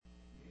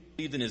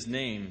believed in his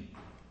name,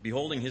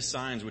 beholding his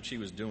signs which he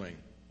was doing.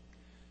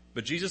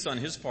 But Jesus on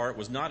his part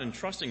was not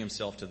entrusting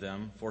himself to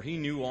them, for he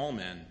knew all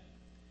men,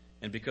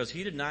 and because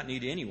he did not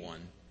need anyone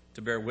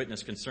to bear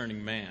witness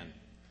concerning man,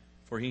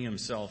 for he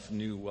himself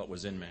knew what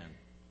was in man.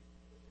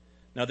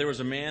 Now there was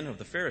a man of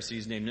the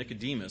Pharisees named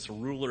Nicodemus, a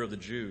ruler of the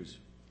Jews.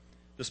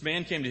 This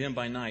man came to him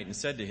by night and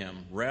said to him,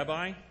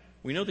 Rabbi,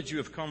 we know that you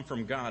have come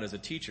from God as a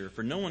teacher,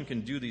 for no one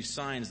can do these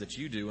signs that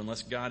you do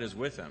unless God is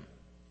with him.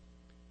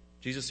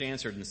 Jesus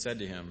answered and said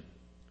to him,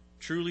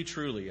 Truly,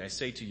 truly, I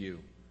say to you,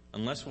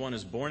 unless one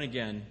is born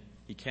again,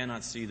 he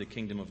cannot see the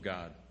kingdom of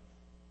God.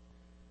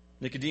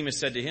 Nicodemus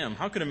said to him,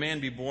 How can a man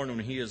be born when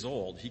he is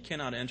old? He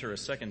cannot enter a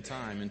second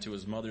time into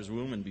his mother's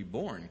womb and be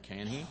born,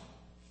 can he?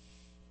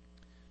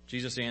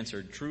 Jesus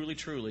answered, Truly,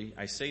 truly,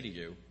 I say to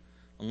you,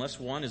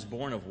 unless one is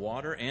born of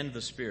water and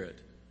the Spirit,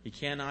 he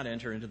cannot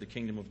enter into the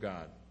kingdom of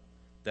God.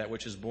 That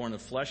which is born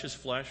of flesh is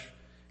flesh,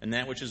 and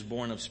that which is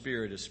born of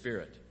spirit is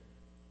spirit.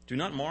 Do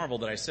not marvel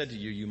that I said to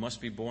you, you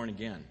must be born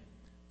again.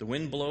 The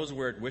wind blows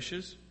where it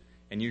wishes,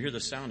 and you hear the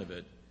sound of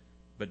it,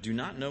 but do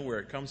not know where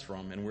it comes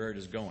from and where it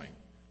is going.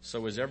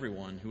 So is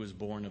everyone who is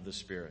born of the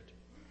Spirit.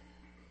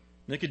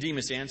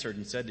 Nicodemus answered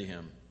and said to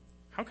him,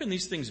 How can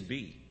these things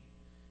be?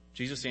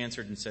 Jesus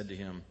answered and said to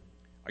him,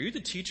 Are you the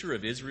teacher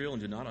of Israel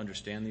and do not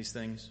understand these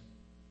things?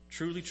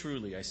 Truly,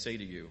 truly, I say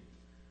to you,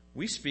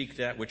 we speak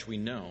that which we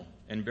know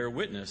and bear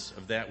witness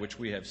of that which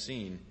we have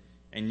seen,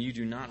 and you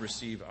do not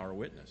receive our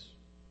witness.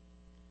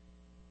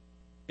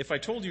 If I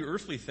told you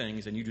earthly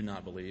things and you do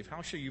not believe,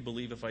 how shall you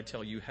believe if I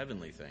tell you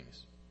heavenly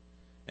things?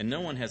 And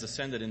no one has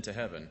ascended into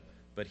heaven,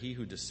 but he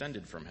who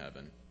descended from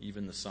heaven,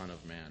 even the Son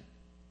of Man.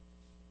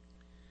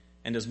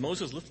 And as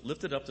Moses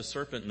lifted up the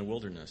serpent in the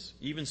wilderness,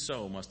 even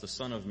so must the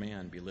Son of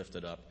Man be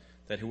lifted up,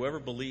 that whoever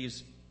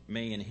believes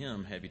may in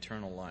him have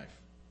eternal life.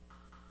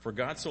 For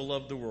God so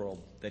loved the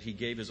world that he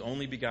gave his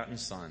only begotten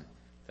Son,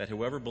 that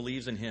whoever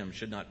believes in him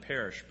should not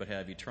perish but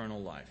have eternal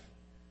life.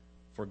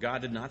 For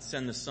God did not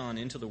send the Son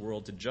into the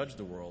world to judge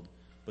the world,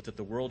 but that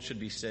the world should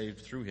be saved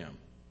through him.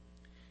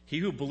 He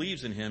who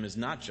believes in him is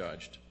not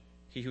judged.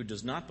 He who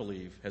does not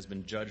believe has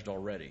been judged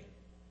already,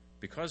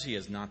 because he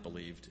has not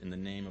believed in the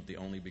name of the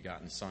only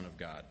begotten Son of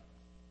God.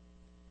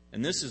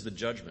 And this is the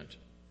judgment,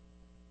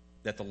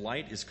 that the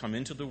light is come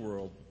into the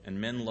world, and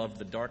men loved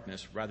the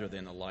darkness rather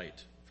than the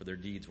light, for their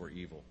deeds were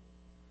evil.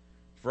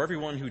 For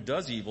everyone who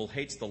does evil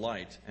hates the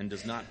light and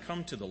does not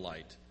come to the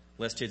light,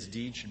 lest his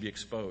deeds should be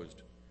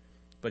exposed.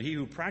 But he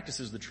who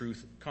practices the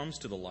truth comes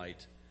to the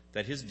light,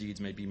 that his deeds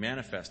may be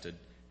manifested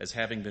as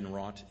having been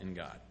wrought in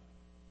God.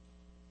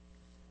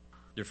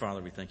 Dear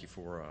Father, we thank you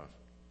for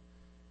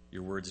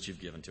your words that you've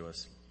given to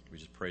us. We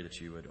just pray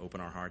that you would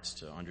open our hearts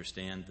to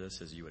understand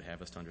this as you would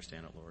have us to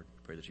understand it, Lord.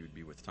 Pray that you would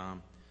be with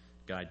Tom,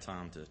 guide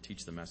Tom to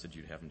teach the message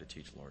you'd have him to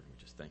teach, Lord. We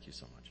just thank you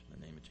so much. In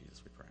the name of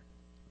Jesus, we pray.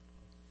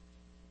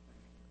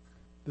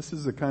 This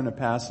is the kind of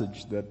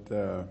passage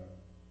that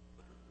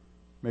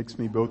makes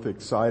me both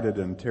excited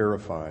and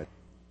terrified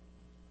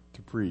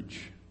to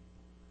preach.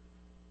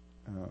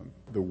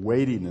 The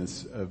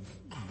weightiness of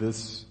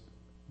this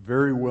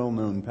very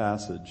well-known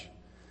passage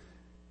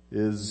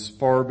is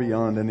far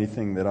beyond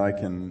anything that I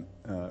can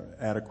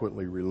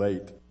adequately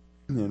relate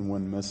in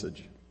one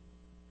message.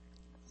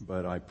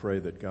 But I pray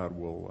that God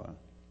will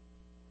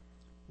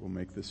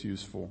make this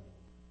useful.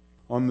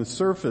 On the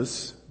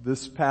surface,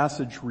 this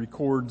passage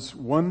records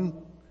one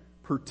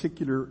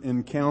particular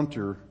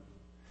encounter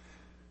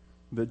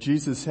that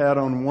Jesus had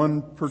on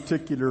one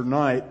particular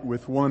night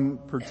with one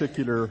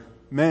particular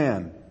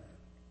man.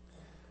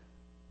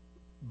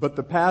 But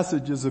the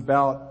passage is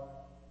about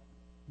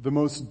the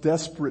most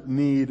desperate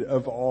need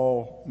of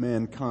all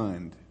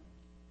mankind.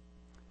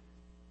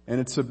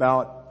 And it's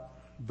about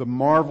the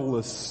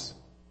marvelous,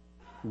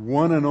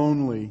 one and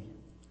only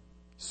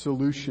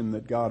solution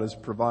that God has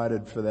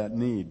provided for that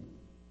need.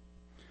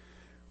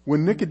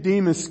 When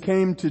Nicodemus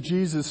came to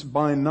Jesus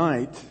by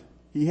night,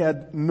 he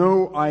had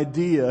no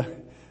idea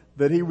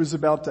that he was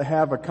about to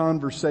have a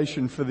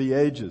conversation for the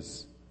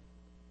ages.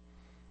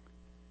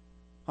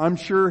 I'm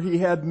sure he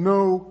had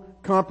no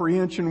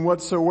comprehension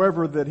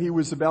whatsoever that he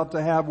was about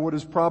to have what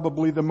is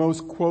probably the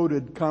most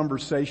quoted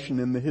conversation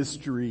in the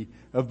history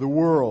of the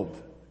world.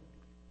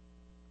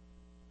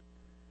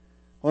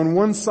 On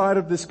one side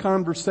of this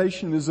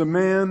conversation is a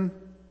man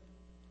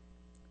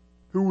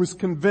who was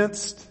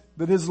convinced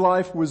that his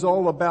life was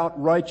all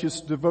about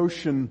righteous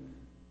devotion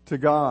to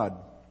God.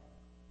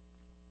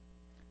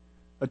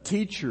 A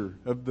teacher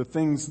of the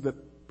things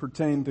that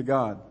pertain to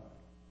God.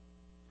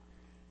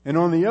 And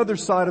on the other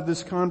side of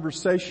this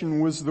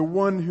conversation was the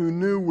one who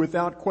knew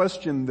without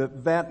question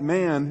that that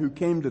man who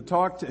came to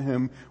talk to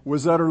him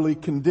was utterly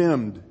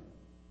condemned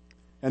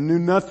and knew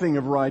nothing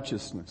of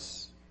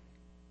righteousness.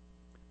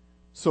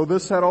 So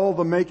this had all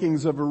the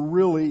makings of a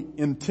really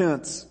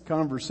intense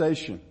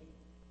conversation.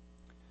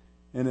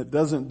 And it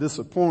doesn't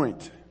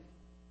disappoint.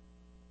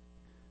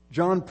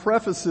 John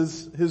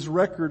prefaces his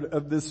record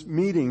of this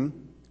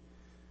meeting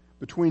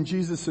between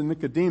Jesus and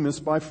Nicodemus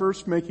by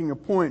first making a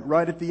point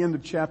right at the end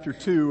of chapter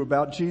 2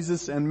 about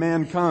Jesus and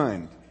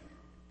mankind.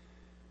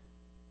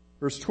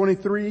 Verse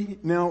 23,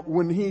 now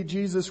when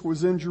Jesus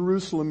was in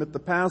Jerusalem at the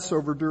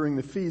Passover during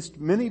the feast,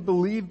 many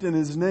believed in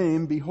his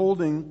name,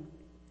 beholding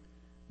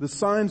the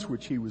signs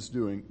which he was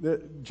doing.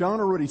 John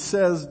already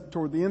says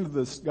toward the end of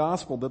this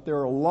gospel that there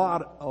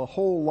are a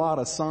whole lot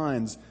of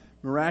signs,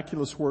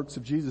 miraculous works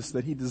of Jesus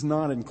that he does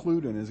not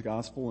include in his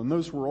gospel, and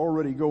those were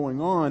already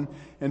going on,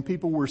 and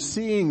people were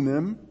seeing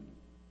them,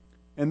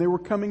 and they were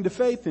coming to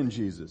faith in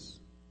Jesus.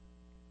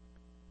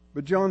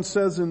 But John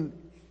says in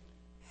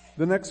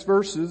the next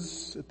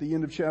verses at the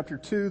end of chapter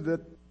 2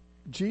 that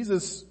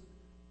Jesus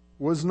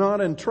was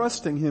not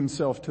entrusting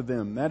himself to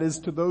them, that is,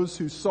 to those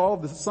who saw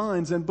the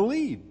signs and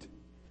believed.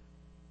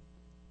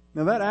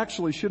 Now that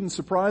actually shouldn't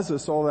surprise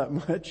us all that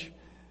much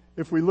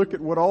if we look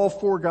at what all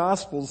four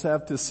Gospels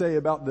have to say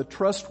about the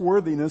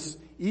trustworthiness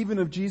even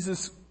of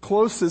Jesus'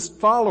 closest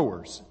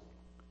followers,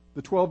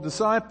 the 12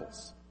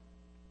 disciples.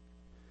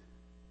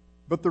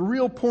 But the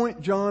real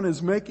point John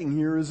is making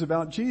here is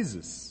about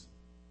Jesus.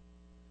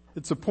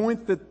 It's a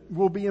point that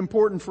will be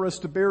important for us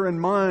to bear in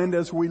mind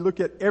as we look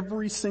at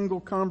every single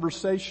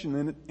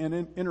conversation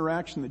and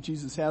interaction that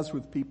Jesus has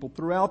with people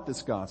throughout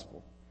this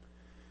Gospel.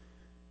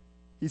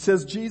 He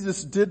says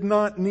Jesus did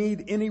not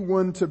need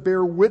anyone to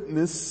bear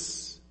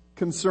witness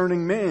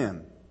concerning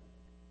man,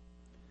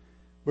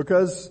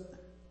 because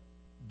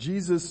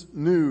Jesus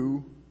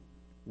knew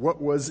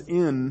what was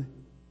in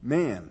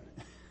man.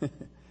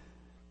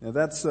 Now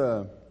that's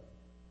a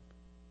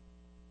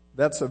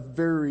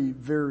very,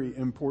 very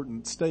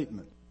important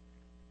statement.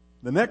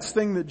 The next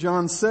thing that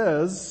John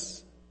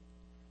says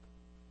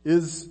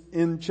is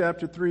in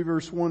chapter 3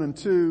 verse 1 and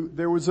 2,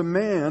 there was a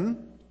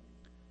man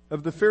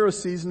of the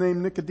Pharisees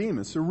named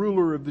Nicodemus, a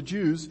ruler of the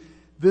Jews.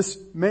 This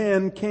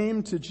man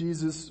came to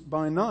Jesus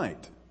by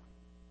night.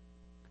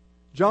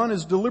 John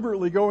is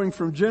deliberately going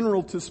from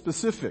general to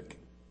specific.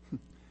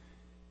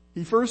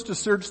 He first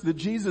asserts that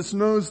Jesus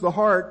knows the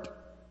heart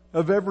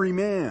of every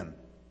man.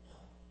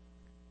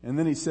 And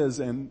then he says,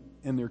 and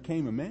there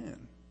came a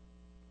man.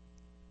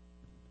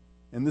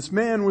 And this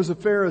man was a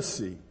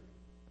Pharisee.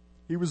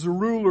 He was a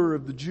ruler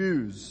of the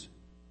Jews.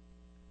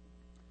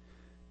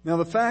 Now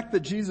the fact that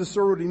Jesus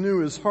already knew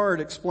his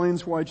heart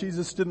explains why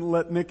Jesus didn't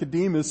let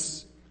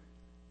Nicodemus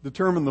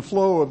determine the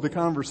flow of the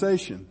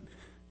conversation.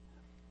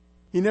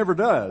 He never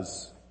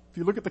does. If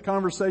you look at the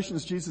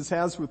conversations Jesus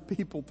has with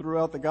people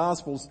throughout the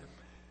Gospels,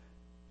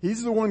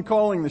 he's the one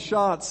calling the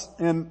shots,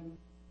 and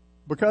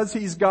because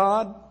he's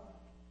God,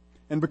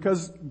 and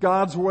because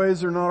God's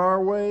ways are not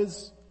our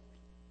ways,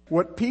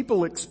 what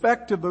people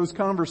expect of those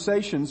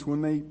conversations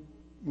when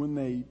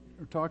they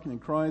are talking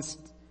to Christ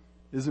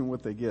isn't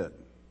what they get.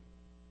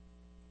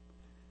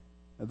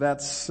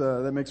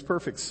 That makes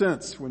perfect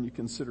sense when you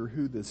consider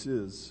who this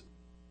is.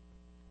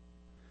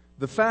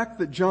 The fact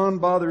that John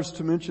bothers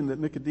to mention that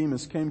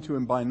Nicodemus came to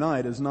him by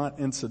night is not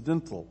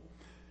incidental.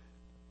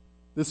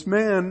 This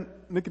man,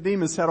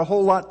 Nicodemus, had a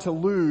whole lot to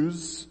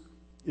lose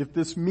if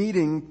this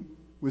meeting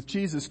with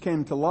Jesus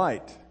came to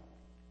light.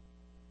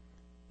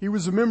 He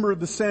was a member of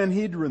the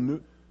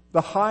Sanhedrin,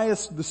 the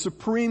highest, the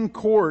supreme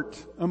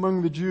court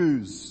among the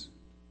Jews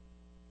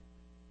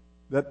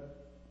that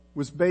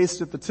was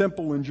based at the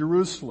temple in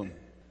Jerusalem.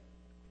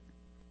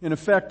 In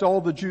effect, all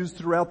the Jews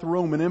throughout the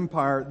Roman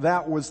Empire,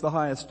 that was the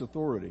highest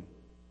authority.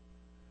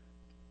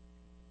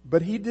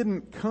 But he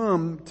didn't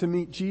come to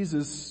meet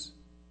Jesus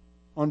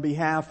on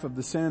behalf of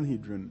the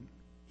Sanhedrin.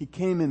 He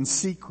came in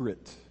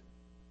secret.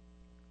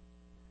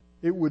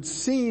 It would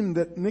seem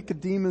that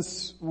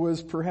Nicodemus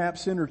was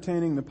perhaps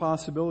entertaining the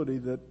possibility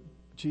that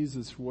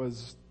Jesus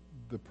was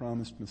the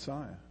promised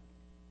Messiah.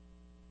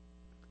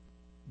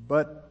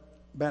 But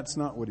that's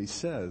not what he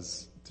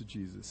says to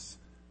Jesus.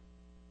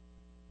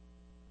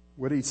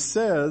 What he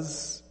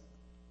says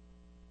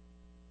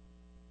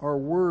are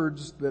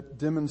words that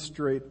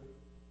demonstrate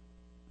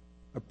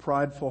a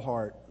prideful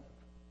heart,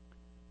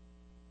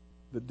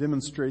 that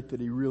demonstrate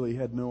that he really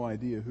had no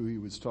idea who he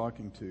was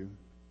talking to.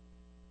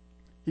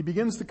 He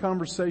begins the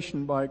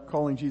conversation by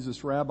calling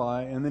Jesus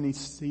rabbi, and then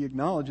he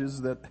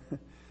acknowledges that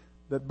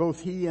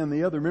both he and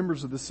the other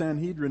members of the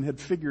Sanhedrin had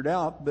figured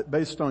out that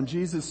based on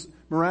Jesus'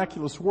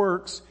 miraculous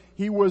works,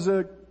 he was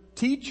a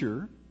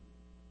teacher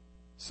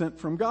sent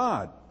from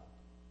God.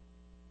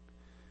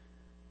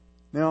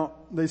 Now,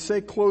 they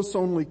say close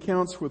only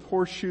counts with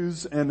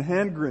horseshoes and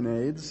hand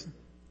grenades,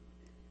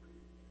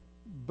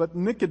 but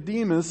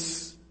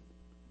Nicodemus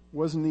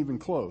wasn't even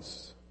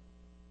close.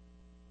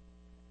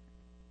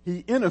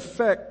 He, in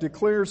effect,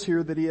 declares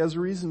here that he has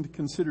reason to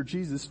consider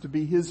Jesus to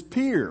be his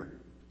peer.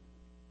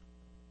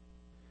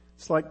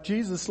 It's like,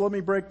 Jesus, let me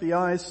break the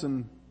ice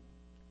and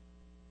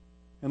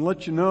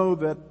let you know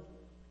that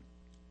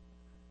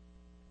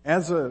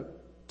as a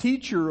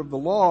teacher of the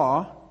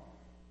law,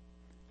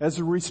 as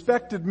a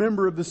respected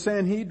member of the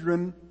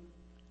Sanhedrin,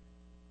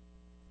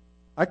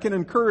 I can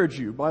encourage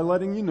you by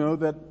letting you know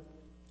that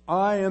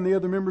I and the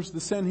other members of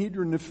the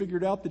Sanhedrin have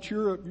figured out that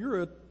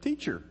you're a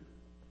teacher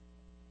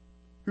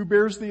who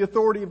bears the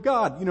authority of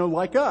God,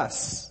 like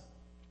us.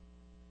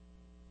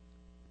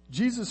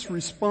 Jesus'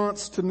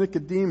 response to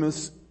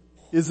Nicodemus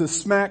is a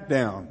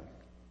smackdown.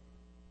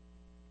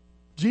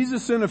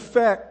 Jesus, in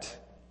effect,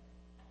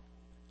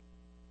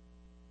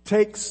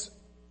 takes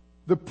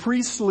the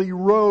priestly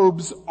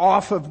robes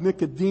off of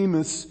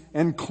Nicodemus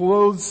and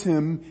clothes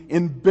him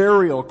in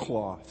burial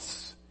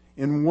cloths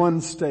in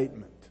one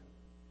statement.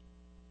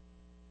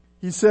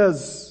 He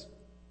says,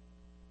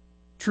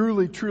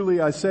 "Truly, truly,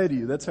 I say to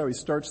you." That's how he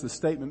starts the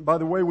statement. By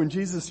the way, when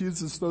Jesus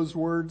uses those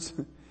words,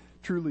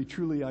 "Truly,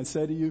 truly, I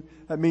say to you,"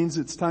 that means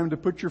it's time to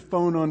put your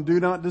phone on Do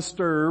Not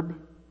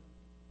Disturb.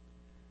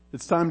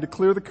 It's time to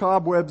clear the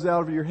cobwebs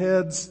out of your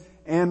heads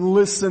and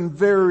listen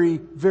very,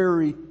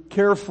 very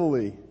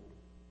carefully.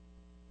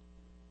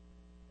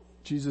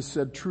 Jesus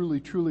said,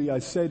 "Truly, truly, I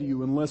say to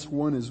you, unless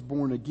one is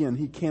born again,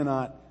 he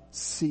cannot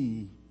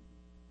see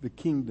the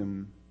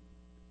kingdom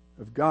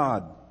of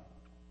God."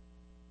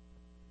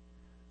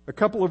 A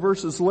couple of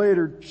verses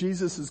later,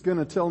 Jesus is going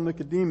to tell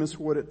Nicodemus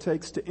what it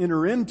takes to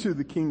enter into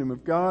the kingdom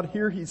of God.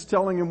 Here he's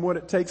telling him what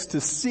it takes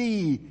to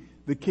see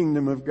the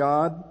kingdom of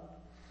God.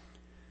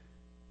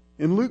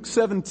 In Luke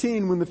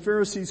 17, when the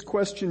Pharisees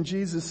questioned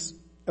Jesus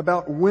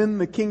about when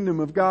the kingdom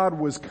of God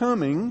was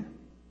coming,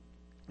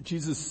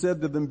 Jesus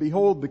said to them,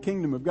 "Behold, the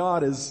kingdom of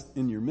God is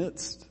in your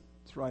midst."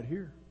 It's right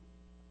here.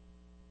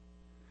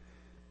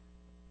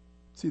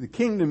 See, the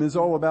kingdom is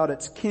all about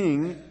its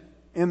king,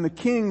 and the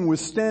king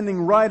was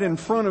standing right in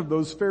front of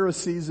those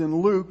Pharisees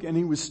in Luke, and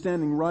he was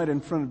standing right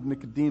in front of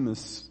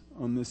Nicodemus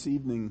on this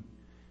evening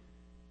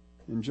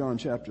in John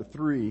chapter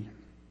 3.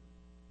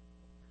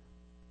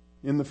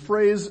 In the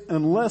phrase,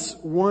 "unless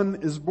one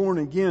is born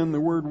again," the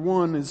word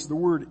 "one" is the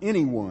word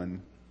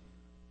 "anyone."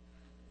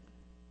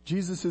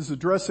 Jesus is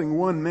addressing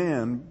one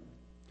man,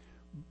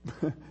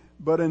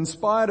 but in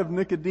spite of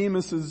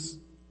Nicodemus's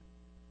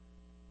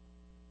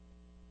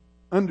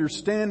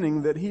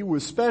understanding that he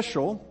was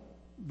special,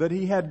 that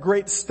he had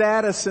great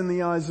status in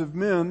the eyes of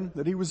men,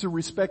 that he was a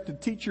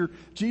respected teacher,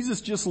 Jesus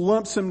just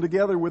lumps him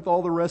together with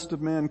all the rest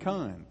of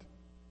mankind.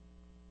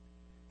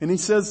 And he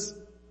says,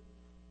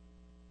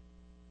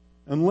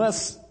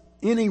 unless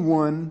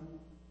anyone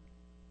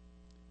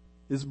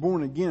is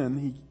born again,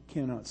 he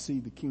cannot see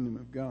the kingdom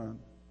of God.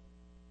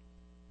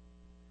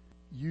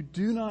 You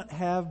do not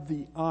have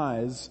the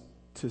eyes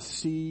to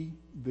see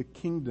the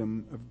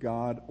kingdom of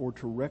God or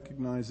to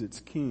recognize its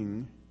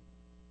king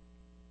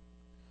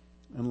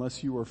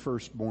unless you are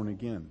first born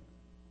again.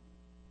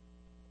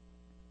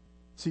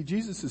 See,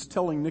 Jesus is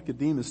telling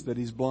Nicodemus that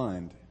he's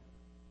blind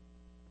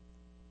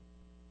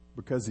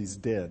because he's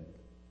dead.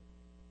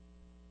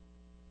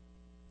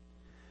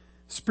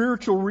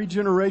 Spiritual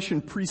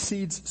regeneration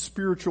precedes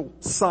spiritual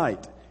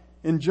sight.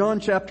 In John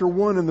chapter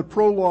 1, in the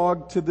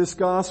prologue to this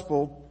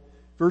gospel,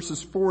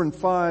 verses 4 and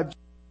 5,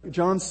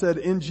 John said,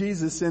 "In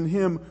Jesus, in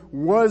him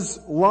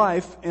was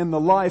life, and the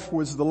life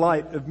was the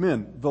light of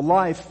men." The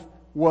life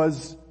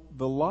was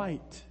the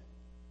light.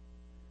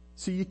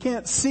 So you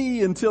can't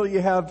see until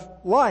you have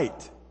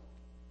light.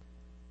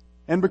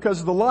 And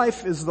because the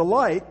life is the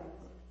light,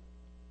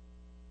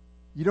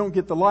 you don't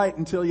get the light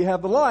until you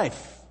have the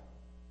life.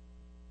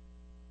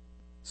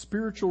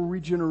 Spiritual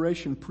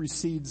regeneration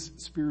precedes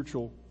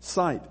spiritual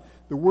sight.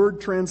 The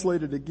word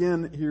translated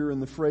again here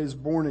in the phrase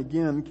 "born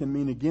again" can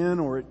mean again,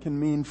 or it can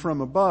mean from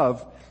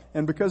above.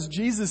 And because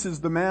Jesus is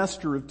the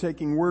master of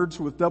taking words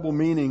with double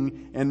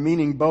meaning and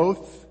meaning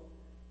both,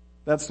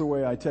 that's the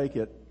way I take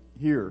it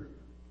here.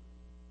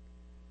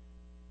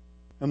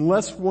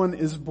 Unless one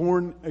is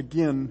born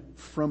again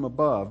from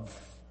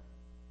above,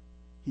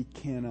 he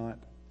cannot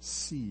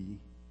see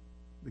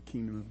the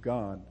kingdom of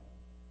God.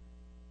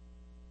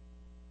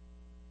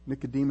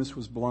 Nicodemus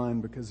was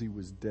blind because he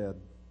was dead.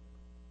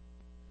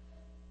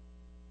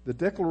 The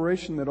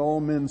declaration that all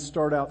men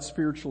start out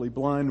spiritually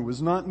blind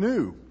was not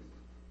new.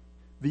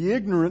 The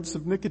ignorance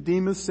of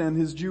Nicodemus and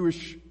his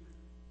Jewish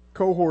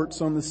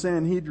cohorts on the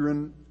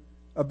Sanhedrin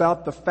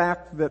about the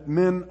fact that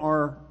men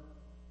are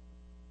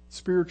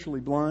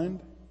spiritually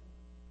blind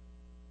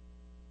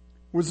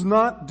was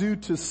not due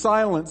to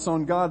silence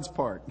on God's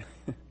part.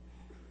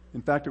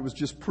 In fact, it was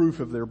just proof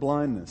of their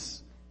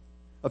blindness.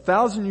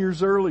 1,000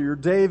 years earlier,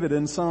 David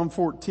in Psalm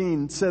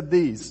 14 said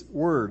these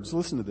words.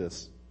 Listen to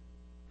this.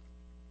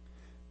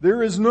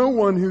 "There is no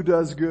one who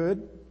does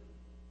good.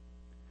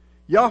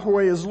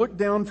 Yahweh has looked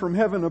down from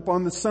heaven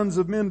upon the sons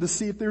of men to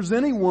see if there's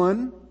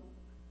anyone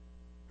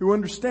who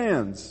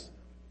understands,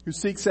 who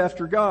seeks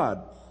after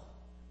God."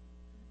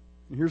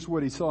 And here's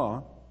what he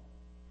saw.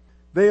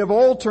 "They have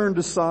all turned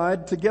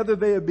aside. Together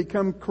they have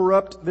become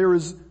corrupt. There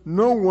is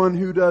no one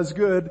who does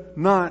good,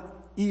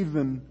 not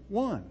even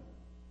one."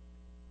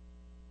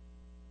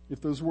 If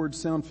those words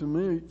sound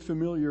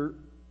familiar,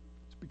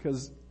 it's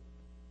because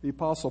the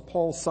Apostle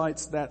Paul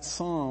cites that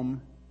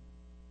psalm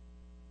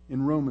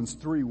in Romans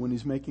 3 when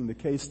he's making the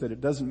case that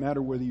it doesn't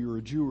matter whether you're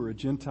a Jew or a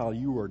Gentile,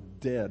 you are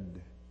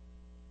dead.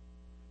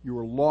 You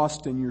are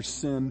lost in your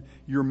sin.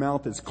 Your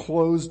mouth is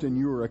closed and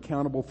you are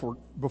accountable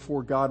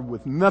before God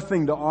with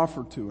nothing to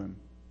offer to Him.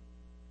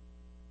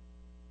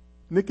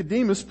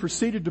 Nicodemus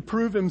proceeded to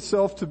prove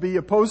himself to be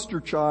a poster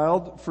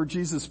child for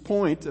Jesus'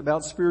 point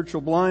about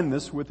spiritual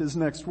blindness with his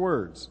next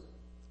words.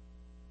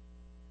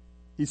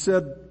 He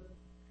said,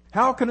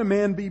 How can a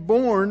man be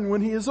born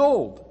when he is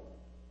old?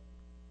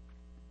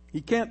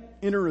 He can't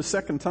enter a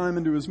second time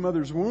into his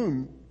mother's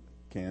womb,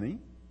 can he? It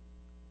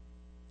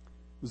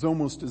was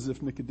almost as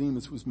if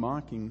Nicodemus was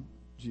mocking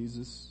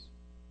Jesus.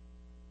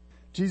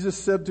 Jesus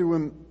said to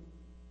him,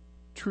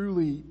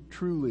 "Truly,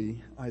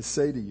 truly, I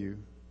say to you,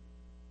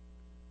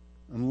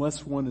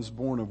 unless one is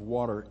born of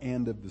water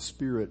and of the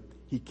Spirit,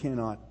 he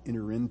cannot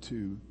enter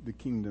into the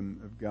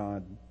kingdom of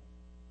God.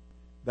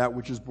 That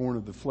which is born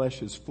of the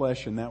flesh is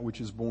flesh, and that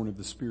which is born of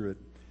the Spirit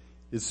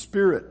is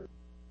spirit."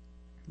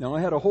 Now,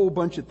 I had a whole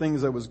bunch of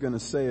things I was going to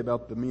say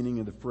about the meaning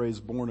of the phrase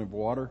born of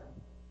water.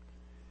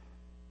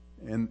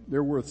 And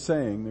they're worth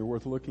saying, they're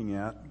worth looking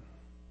at.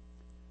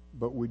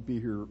 But we'd be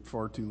here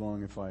far too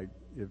long if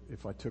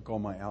I took all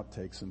my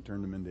outtakes and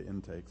turned them into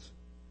intakes.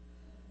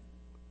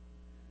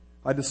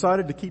 I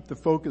decided to keep the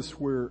focus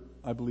where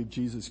I believe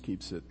Jesus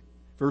keeps it.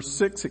 Verse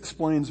 6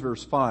 explains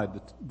verse 5.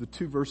 The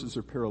two verses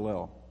are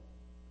parallel.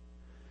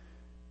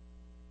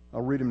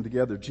 I'll read them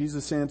together.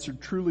 Jesus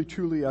answered, "Truly,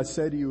 truly, I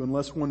say to you,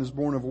 unless one is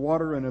born of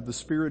water and of the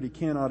Spirit, he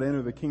cannot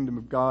enter the kingdom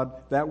of God.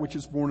 That which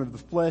is born of the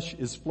flesh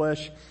is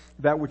flesh.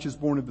 That which is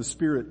born of the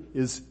Spirit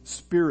is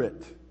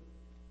spirit."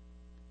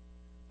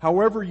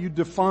 However you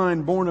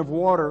define born of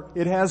water,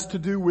 it has to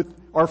do with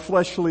our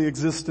fleshly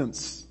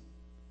existence,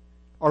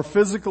 our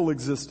physical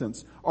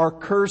existence, our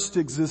cursed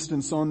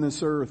existence on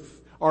this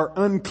earth, our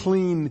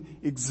unclean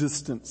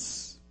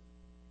existence.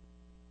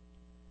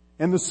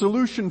 And the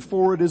solution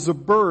for it is a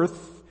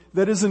birth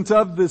that isn't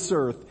of this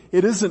earth.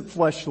 It isn't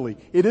fleshly.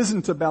 It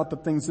isn't about the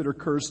things that are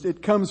cursed.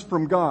 It comes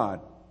from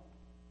God.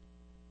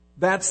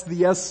 That's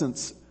the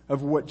essence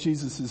of what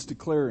Jesus is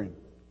declaring.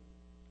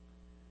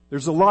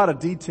 There's a lot of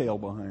detail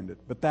behind it,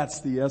 but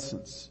that's the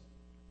essence.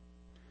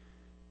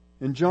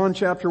 In John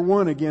chapter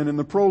 1, again, in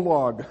the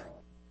prologue,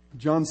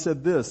 John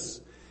said this,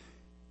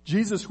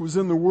 "Jesus was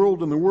in the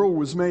world and the world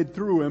was made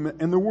through him,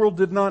 and the world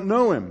did not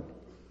know him.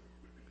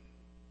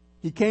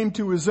 He came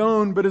to his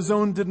own, but his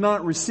own did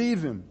not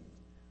receive him.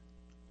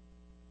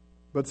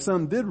 But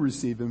some did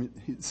receive him."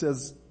 It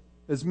says,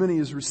 "As many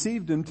as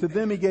received him, to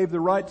them he gave the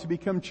right to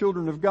become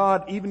children of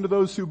God, even to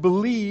those who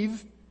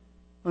believe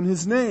on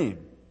his name."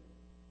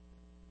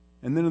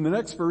 And then in the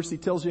next verse, he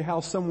tells you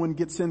how someone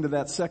gets into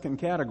that second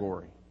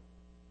category.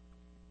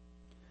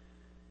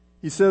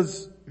 He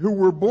says, "Who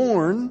were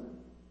born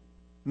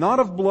not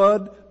of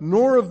blood,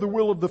 nor of the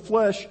will of the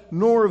flesh,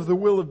 nor of the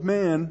will of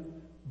man,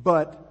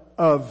 but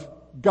of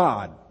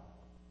God."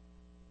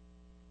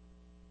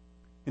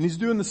 And he's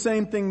doing the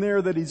same thing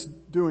there that he's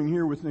doing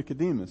here with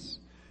Nicodemus.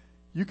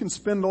 You can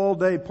spend all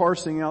day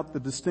parsing out the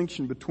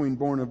distinction between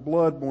born of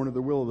blood, born of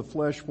the will of the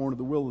flesh, born of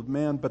the will of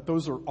man, but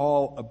those are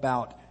all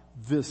about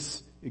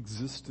this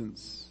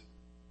existence.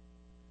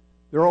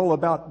 They're all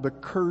about the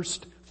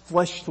cursed,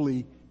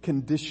 fleshly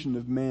condition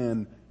of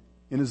man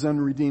in his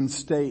unredeemed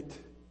state.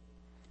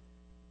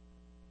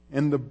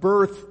 And the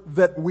birth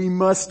that we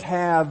must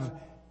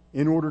have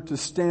in order to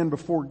stand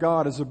before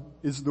God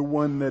is the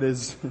one that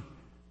is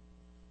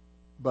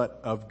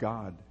but of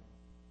God.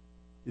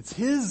 It's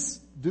his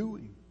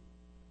doing.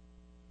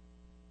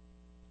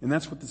 And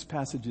that's what this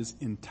passage is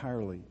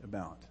entirely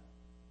about.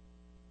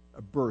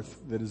 A birth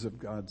that is of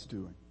God's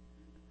doing.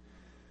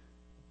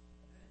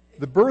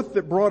 The birth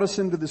that brought us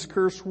into this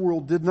cursed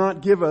world did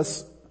not give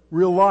us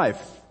real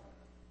life.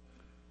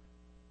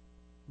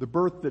 The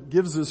birth that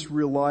gives us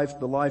real life,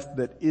 the life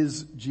that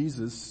is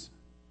Jesus,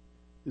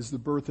 is the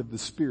birth of the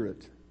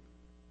Spirit,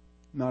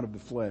 not of the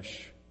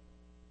flesh.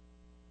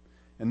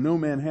 And no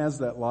man has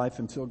that life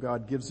until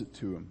God gives it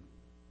to him.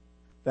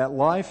 That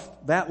life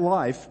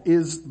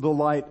is the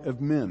light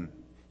of men.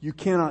 You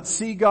cannot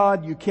see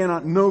God, you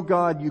cannot know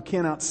God, you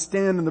cannot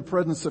stand in the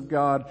presence of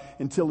God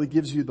until he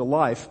gives you the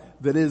life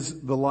that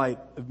is the light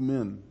of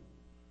men.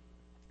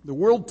 The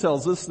world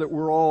tells us that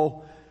we're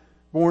all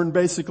born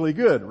basically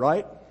good,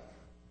 right?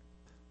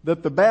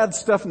 That the bad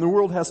stuff in the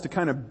world has to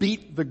kind of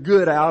beat the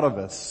good out of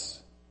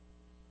us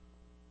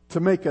to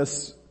make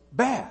us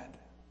bad.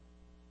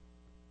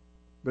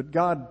 But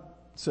God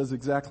says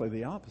exactly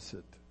the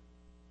opposite,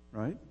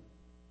 right?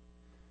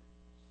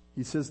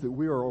 He says that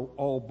we are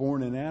all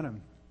born in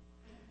Adam.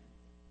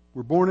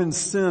 We're born in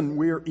sin.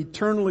 We are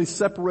eternally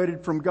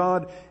separated from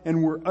God,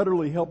 and we're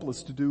utterly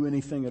helpless to do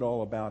anything at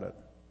all about it.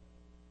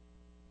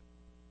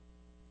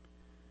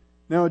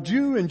 Now, a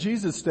Jew in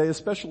Jesus' day,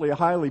 especially a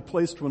highly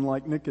placed one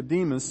like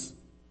Nicodemus,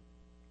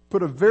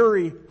 put a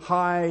very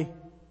high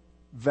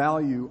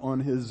value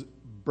on his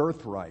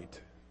birthright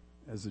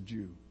as a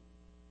Jew.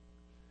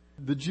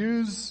 The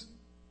Jews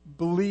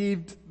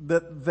believed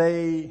that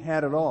they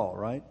had it all,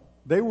 right?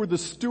 They were the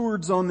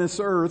stewards on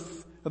this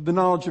earth of the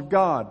knowledge of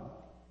God,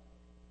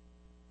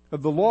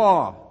 of the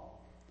law,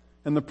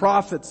 and the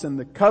prophets, and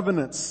the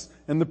covenants,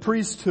 and the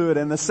priesthood,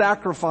 and the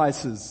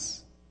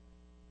sacrifices.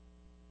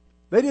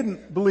 They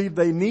didn't believe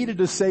they needed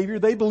a Savior.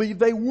 They believed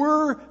they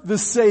were the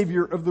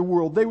Savior of the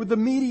world. They were the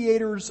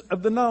mediators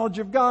of the knowledge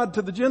of God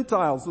to the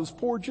Gentiles, those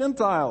poor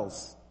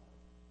Gentiles.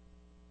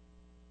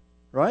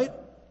 Right?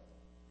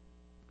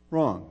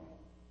 Wrong.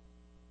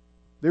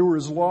 They were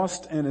as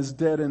lost and as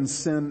dead in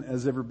sin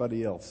as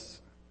everybody else.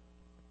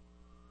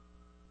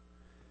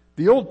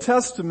 The Old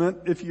Testament,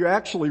 if you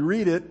actually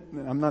read it,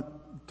 I'm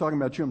not talking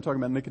about you, I'm talking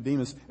about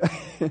Nicodemus.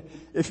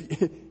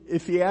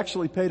 If he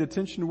actually paid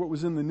attention to what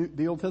was in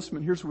the Old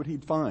Testament, here's what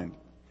he'd find.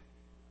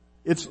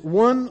 It's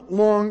one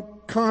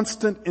long,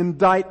 constant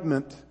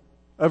indictment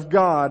of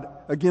God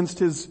against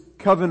His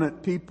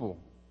covenant people.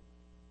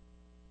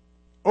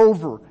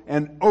 Over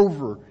and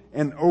over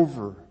and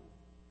over.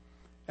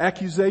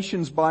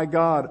 Accusations by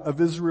God of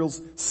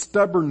Israel's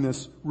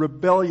stubbornness,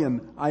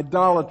 rebellion,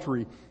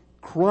 idolatry,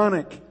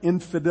 chronic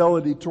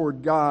infidelity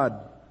toward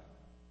God.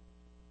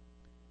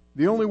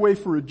 The only way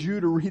for a Jew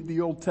to read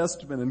the Old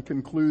Testament and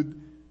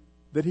conclude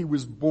that he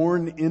was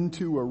born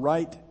into a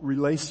right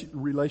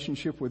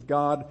relationship with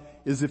God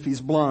is if he's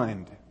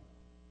blind.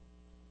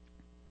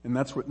 And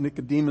that's what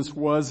Nicodemus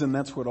was, and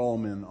that's what all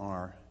men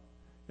are.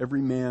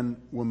 Every man,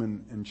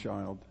 woman, and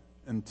child,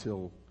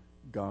 until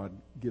God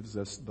gives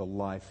us the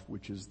life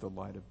which is the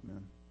light of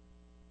men.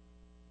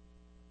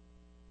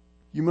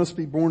 You must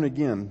be born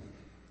again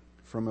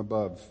from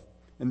above.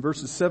 In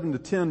verses 7 to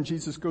 10,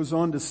 Jesus goes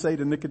on to say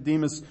to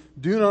Nicodemus,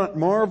 "Do not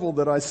marvel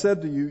that I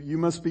said to you, you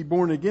must be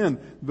born again.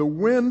 The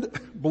wind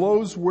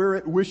blows where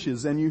it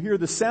wishes, and you hear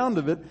the sound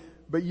of it,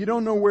 but you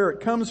don't know where it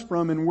comes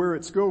from and where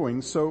it's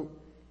going. So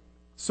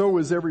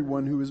is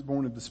everyone who is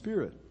born of the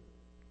Spirit."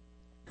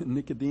 And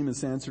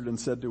Nicodemus answered and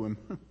said to him,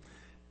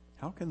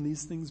 "How can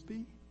these things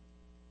be?"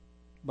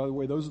 By the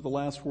way, those are the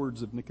last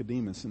words of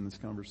Nicodemus in this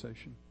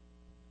conversation.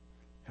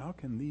 How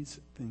can these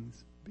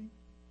things be?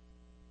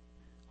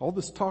 All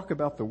this talk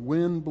about the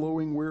wind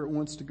blowing where it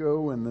wants to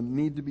go and the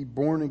need to be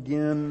born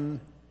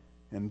again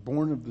and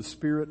born of the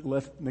Spirit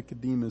left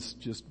Nicodemus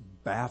just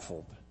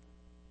baffled.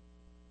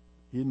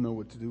 He didn't know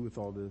what to do with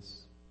all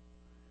this.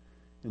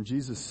 And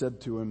Jesus said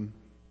to him,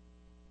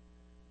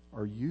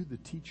 "Are you the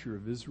teacher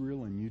of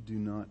Israel and you do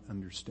not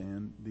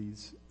understand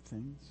these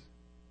things?"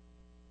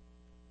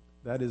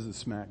 That is a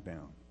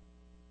smackdown.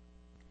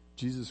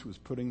 Jesus was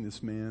putting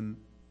this man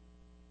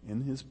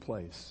in his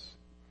place,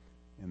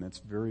 and that's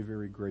very,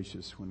 very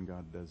gracious when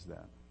God does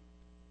that.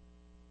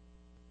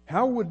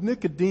 How would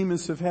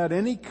Nicodemus have had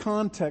any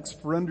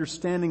context for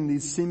understanding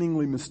these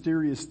seemingly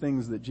mysterious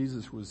things that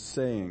Jesus was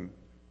saying?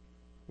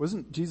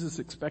 Wasn't Jesus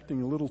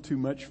expecting a little too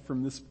much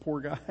from this poor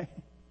guy?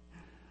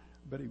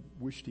 But he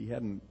wished he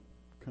hadn't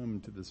come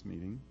to this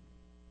meeting.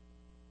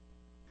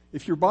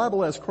 If your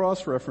Bible has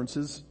cross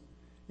references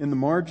in the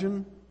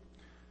margin,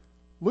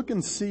 look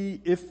and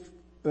see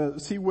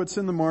what's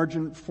in the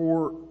margin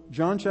for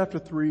John chapter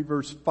 3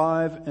 verse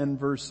 5 and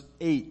verse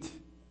 8.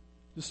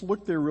 Just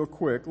look there real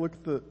quick. Look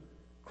at the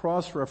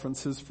cross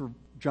references for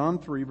John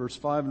 3 verse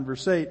 5 and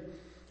verse 8.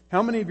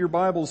 How many of your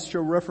Bibles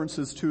show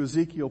references to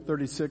Ezekiel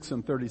 36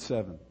 and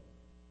 37?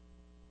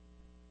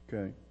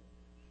 Okay.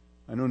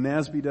 I know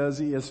NASB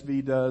does,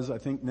 ESV does, I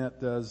think NET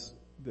does.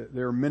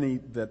 There are many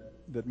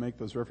that make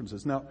those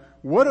references. Now,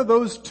 what are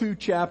those two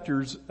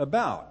chapters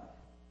about?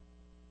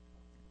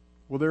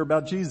 Well, they're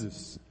about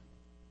Jesus.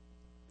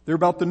 They're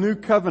about the new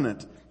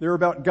covenant. They're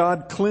about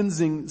God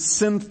cleansing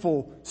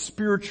sinful,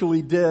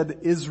 spiritually dead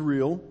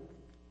Israel,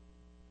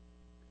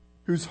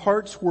 whose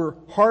hearts were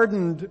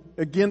hardened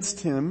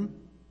against Him.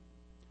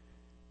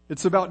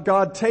 It's about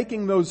God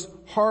taking those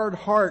hard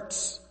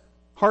hearts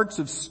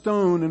of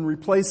stone, and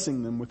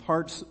replacing them with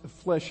hearts of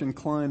flesh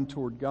inclined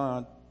toward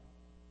God.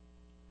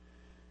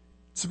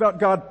 It's about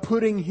God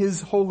putting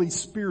His Holy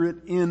Spirit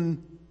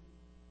in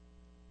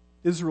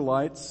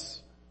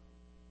Israelites,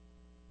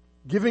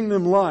 giving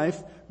them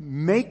life,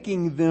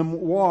 making them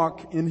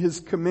walk in His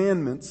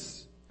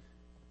commandments.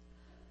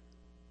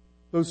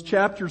 Those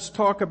chapters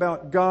talk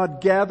about God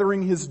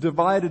gathering His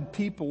divided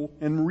people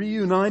and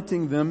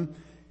reuniting them,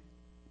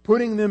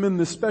 putting them in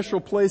the special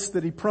place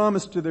that He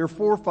promised to their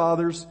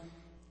forefathers,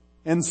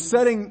 and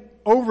setting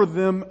over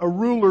them a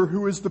ruler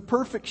who is the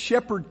perfect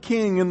shepherd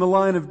king in the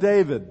line of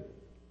David.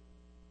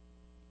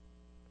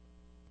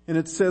 And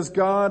it says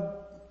God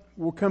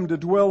will come to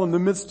dwell in the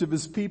midst of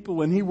His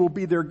people, and He will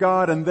be their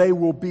God, and they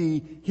will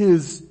be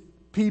His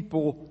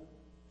people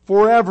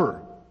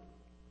forever.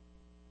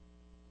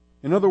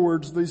 In other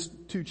words, these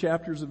two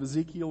chapters of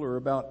Ezekiel are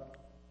about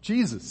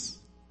Jesus,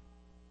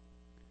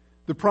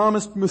 the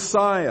promised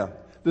Messiah,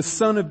 the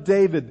Son of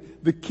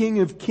David, the King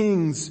of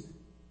Kings,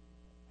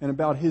 and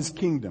about His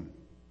kingdom.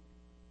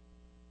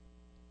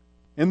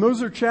 And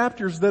those are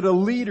chapters that a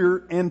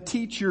leader and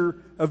teacher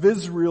of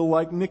Israel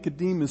like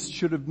Nicodemus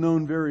should have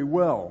known very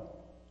well.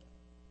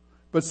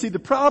 But see, the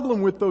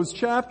problem with those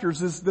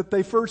chapters is that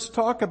they first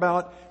talk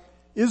about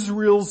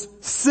Israel's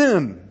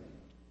sin.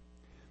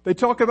 They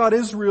talk about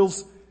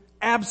Israel's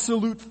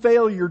absolute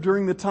failure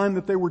during the time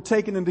that they were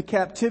taken into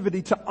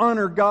captivity to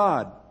honor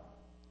God.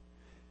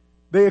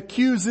 They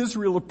accuse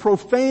Israel of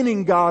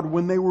profaning God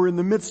when they were in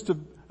the midst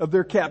of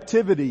their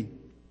captivity.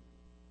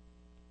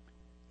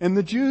 And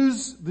the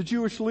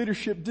Jewish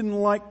leadership didn't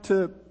like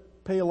to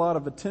pay a lot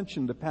of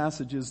attention to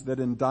passages that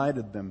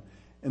indicted them.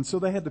 And so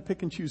they had to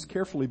pick and choose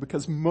carefully,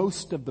 because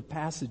most of the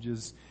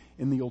passages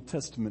in the Old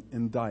Testament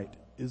indict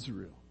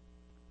Israel.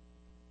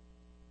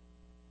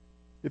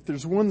 If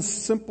there's one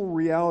simple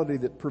reality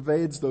that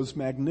pervades those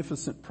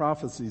magnificent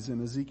prophecies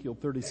in Ezekiel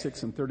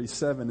 36 and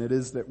 37, it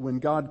is that when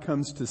God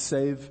comes to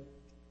save,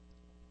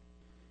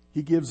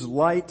 He gives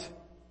light,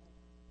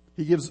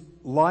 He gives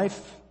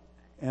life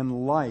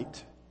and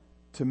light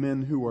to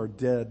men who are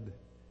dead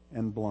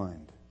and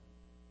blind.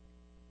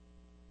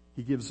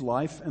 He gives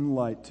life and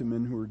light to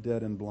men who are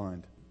dead and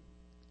blind.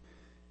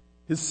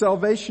 His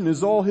salvation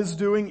is all His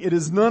doing. It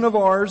is none of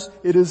ours.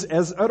 It is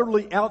as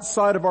utterly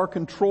outside of our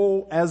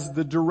control as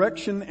the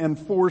direction and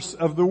force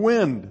of the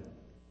wind.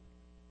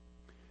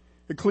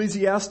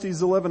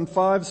 Ecclesiastes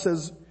 11:5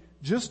 says,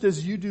 just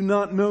as you do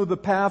not know the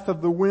path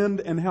of the wind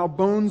and how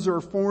bones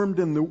are formed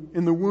in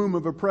the womb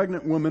of a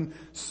pregnant woman,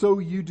 so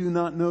you do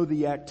not know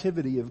the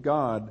activity of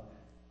God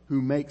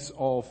who makes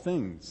all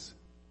things.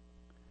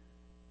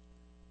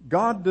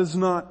 God does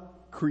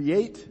not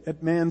create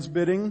at man's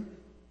bidding,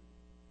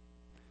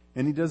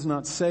 and He does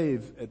not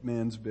save at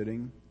man's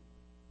bidding.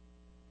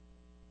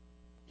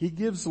 He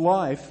gives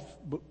life,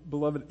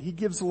 beloved, He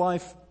gives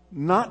life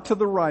not to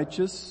the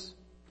righteous,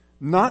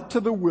 not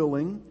to the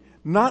willing,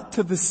 not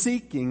to the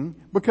seeking,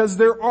 because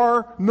there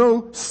are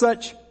no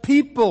such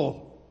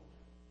people.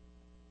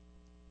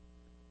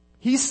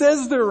 He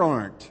says there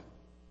aren't.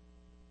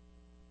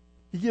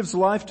 He gives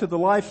life to the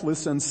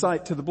lifeless and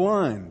sight to the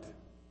blind.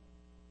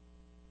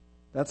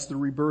 That's the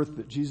rebirth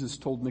that Jesus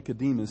told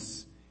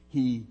Nicodemus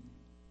he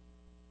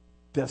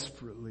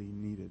desperately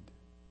needed.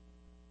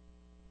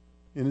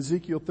 In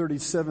Ezekiel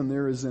 37,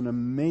 there is an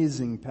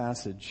amazing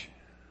passage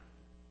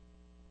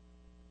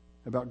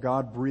about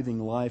God breathing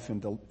life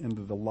into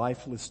the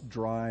lifeless,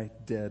 dry,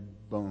 dead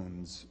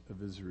bones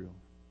of Israel.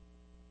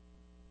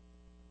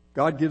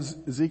 God gives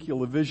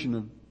Ezekiel a vision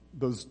of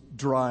those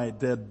dry,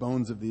 dead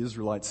bones of the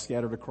Israelites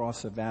scattered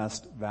across a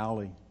vast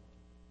valley.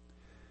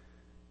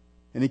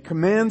 And He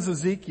commands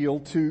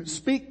Ezekiel to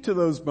speak to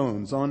those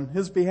bones on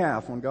his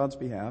behalf, on God's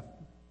behalf.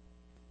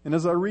 And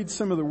as I read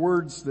some of the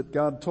words that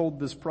God told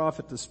this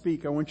prophet to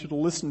speak, I want you to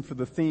listen for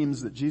the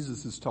themes that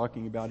Jesus is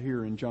talking about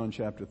here in John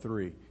chapter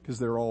 3, because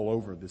they're all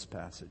over this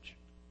passage.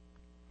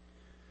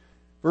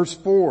 Verse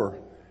 4,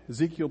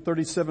 Ezekiel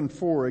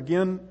 37:4,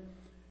 again,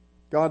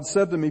 God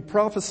said to me,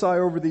 prophesy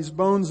over these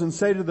bones and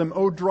say to them,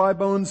 O dry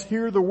bones,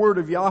 hear the word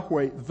of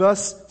Yahweh.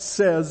 Thus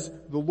says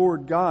the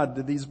Lord God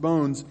to these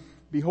bones,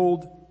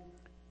 behold,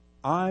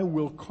 I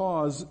will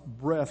cause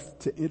breath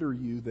to enter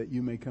you that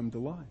you may come to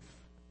life.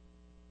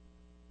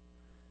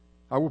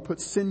 I will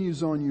put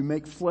sinews on you,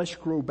 make flesh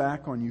grow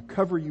back on you,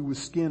 cover you with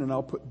skin, and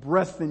I'll put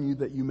breath in you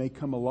that you may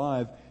come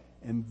alive.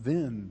 And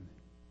then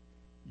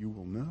you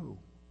will know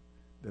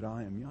that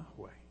I am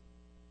Yahweh.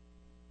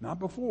 Not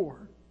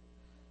before,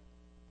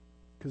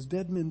 because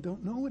dead men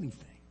don't know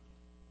anything.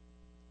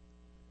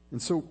 And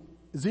so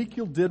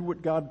Ezekiel did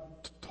what God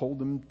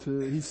told him to,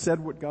 he said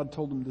what God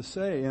told him to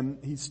say,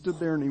 and he stood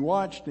there and he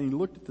watched and he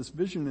looked at this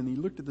vision and he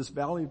looked at this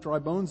valley of dry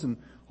bones, and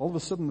all of a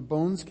sudden the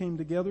bones came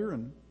together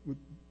and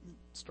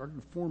started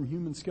to form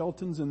human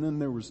skeletons, and then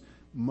there was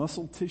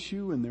muscle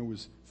tissue and there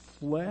was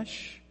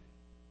flesh.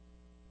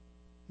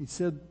 He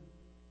said,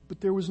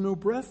 but there was no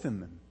breath in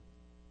them.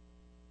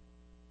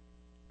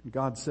 And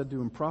God said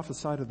to him,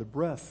 prophesy to the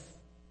breath,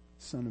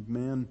 Son of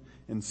man,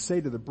 and say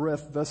to the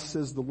breath, thus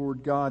says the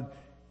Lord God,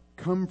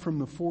 come from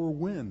the four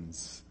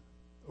winds,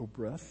 O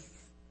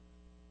breath,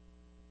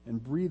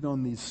 and breathe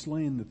on these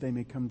slain that they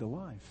may come to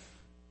life.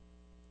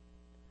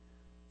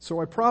 So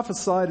I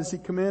prophesied as He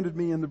commanded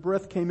me, and the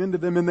breath came into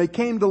them, and they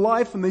came to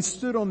life, and they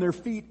stood on their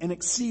feet, an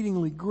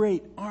exceedingly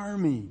great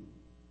army.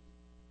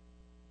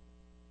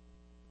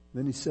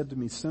 Then He said to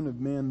me, Son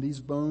of man, these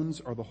bones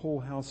are the whole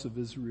house of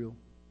Israel.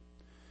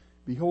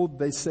 Behold,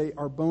 they say,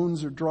 our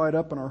bones are dried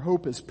up and our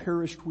hope has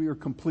perished. We are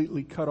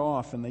completely cut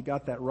off. And they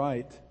got that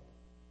right.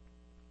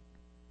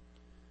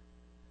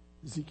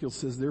 Ezekiel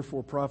says,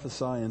 therefore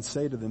prophesy and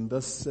say to them,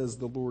 thus says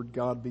the Lord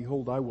God,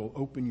 behold, I will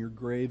open your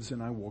graves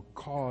and I will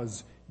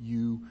cause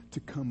you to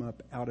come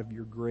up out of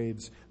your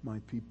graves, my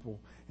people,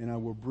 and I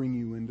will bring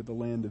you into the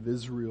land of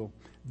Israel.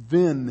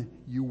 Then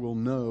you will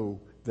know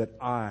that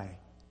I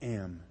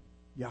am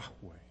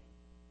Yahweh.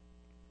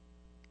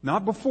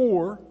 Not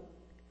before,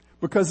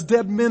 because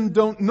dead men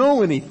don't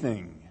know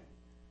anything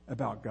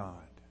about God.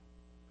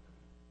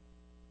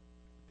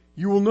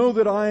 You will know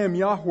that I am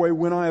Yahweh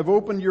when I have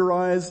opened your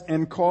eyes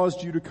and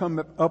caused you to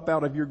come up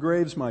out of your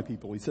graves, my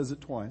people. He says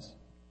it twice.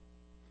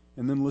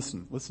 And then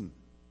listen.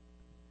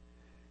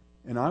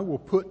 And I will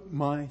put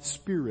my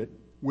spirit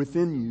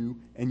within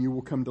you and you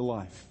will come to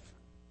life.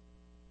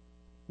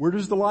 Where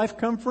does the life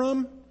come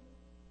from?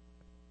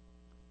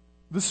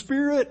 The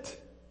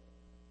Spirit.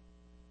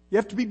 You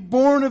have to be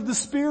born of the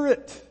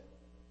Spirit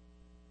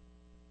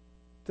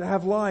to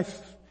have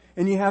life.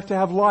 And you have to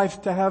have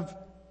life to have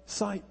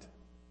sight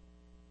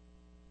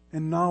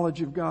and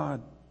knowledge of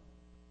God.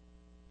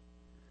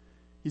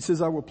 He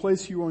says, I will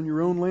place you on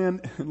your own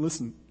land. And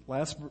listen,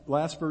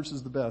 last verse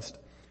is the best.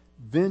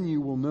 Then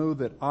you will know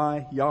that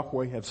I,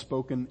 Yahweh, have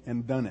spoken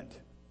and done it.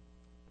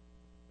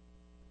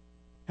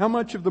 How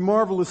much of the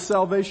marvelous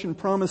salvation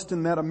promised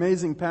in that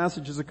amazing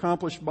passage is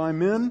accomplished by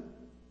men?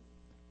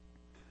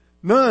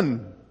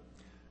 None.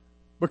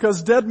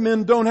 Because dead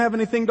men don't have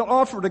anything to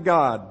offer to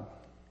God.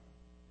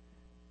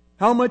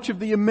 How much of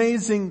the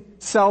amazing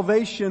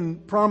salvation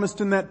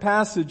promised in that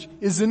passage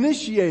is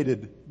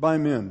initiated by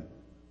men?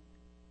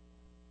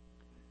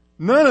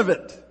 None of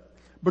it.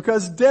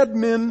 Because dead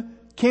men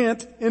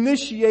can't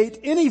initiate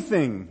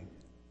anything.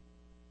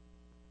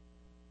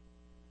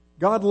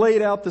 God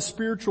laid out the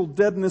spiritual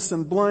deadness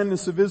and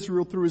blindness of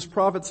Israel through His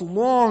prophets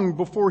long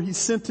before He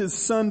sent His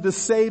Son to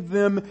save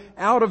them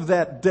out of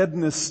that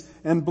deadness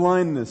and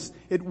blindness.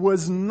 It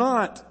was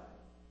not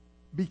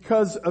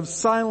because of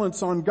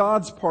silence on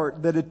God's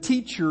part that a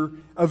teacher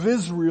of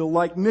Israel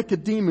like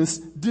Nicodemus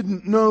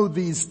didn't know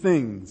these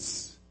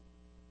things.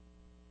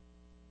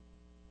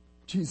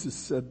 Jesus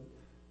said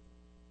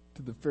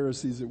to the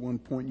Pharisees at one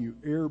point, "You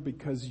err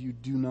because you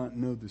do not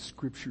know the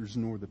Scriptures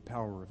nor the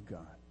power of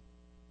God."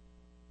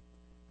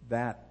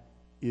 That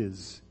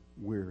is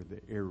where the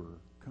error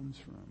comes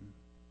from.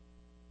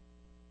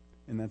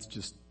 And that's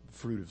just the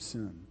fruit of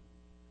sin.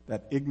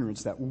 That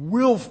ignorance, that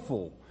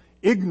willful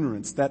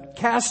ignorance, that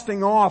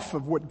casting off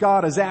of what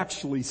God has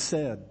actually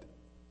said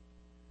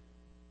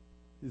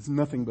is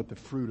nothing but the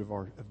fruit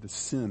of the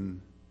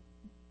sin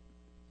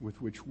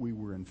with which we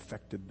were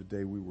infected the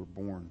day we were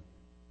born.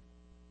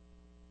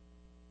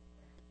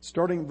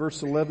 Starting at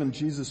verse 11,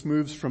 Jesus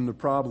moves from the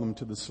problem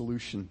to the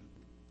solution.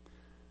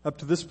 Up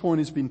to this point,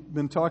 he's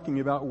been talking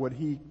about what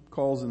he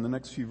calls in the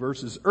next few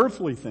verses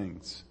earthly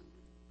things.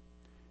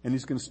 And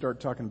he's going to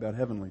start talking about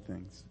heavenly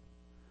things.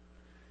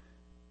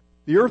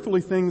 The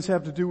earthly things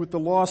have to do with the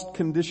lost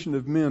condition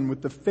of men,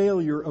 with the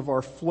failure of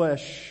our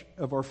flesh,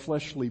 of our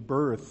fleshly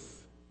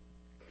birth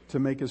to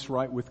make us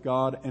right with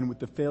God, and with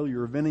the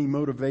failure of any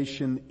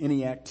motivation,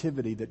 any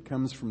activity that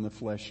comes from the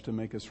flesh to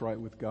make us right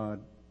with God.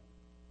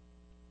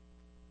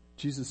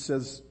 Jesus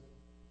says,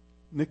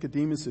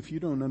 Nicodemus, if you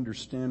don't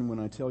understand when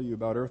I tell you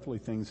about earthly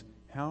things,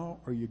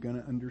 how are you going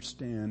to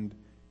understand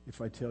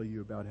if I tell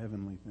you about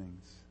heavenly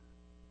things?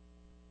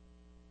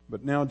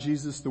 But now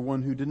Jesus, the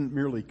one who didn't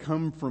merely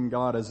come from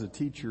God as a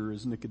teacher,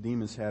 as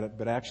Nicodemus had it,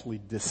 but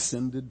actually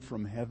descended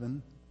from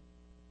heaven,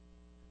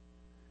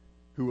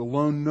 who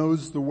alone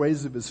knows the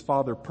ways of his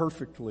Father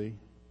perfectly,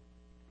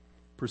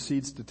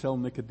 proceeds to tell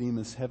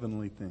Nicodemus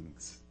heavenly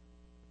things.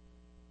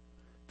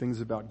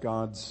 Things about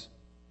God's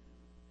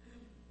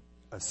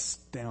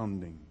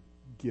astounding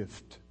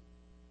gift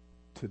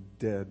to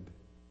dead,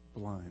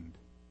 blind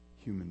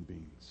human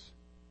beings.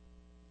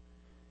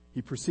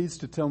 He proceeds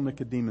to tell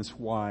Nicodemus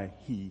why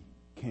he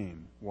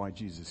came, why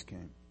Jesus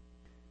came.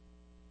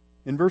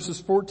 In verses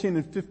 14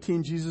 and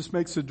 15, Jesus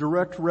makes a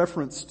direct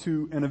reference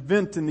to an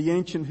event in the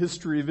ancient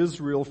history of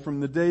Israel from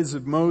the days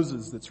of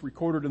Moses that's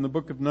recorded in the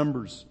book of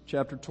Numbers,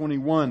 chapter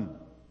 21.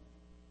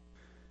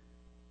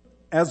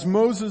 As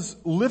Moses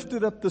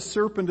lifted up the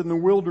serpent in the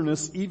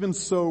wilderness, even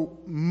so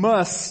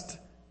must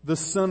the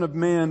Son of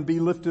Man be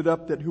lifted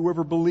up, that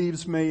whoever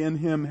believes may in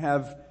him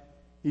have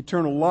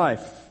eternal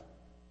life.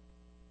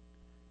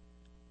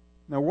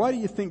 Now, why do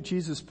you think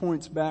Jesus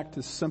points back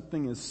to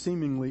something as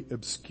seemingly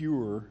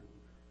obscure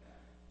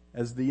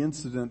as the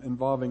incident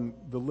involving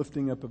the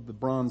lifting up of the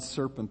bronze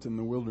serpent in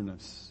the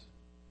wilderness?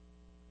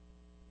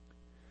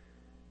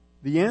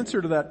 The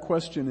answer to that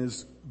question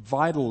is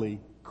vitally,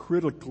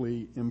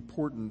 critically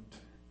important,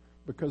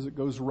 because it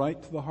goes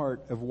right to the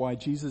heart of why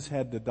Jesus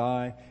had to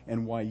die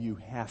and why you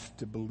have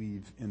to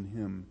believe in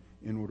Him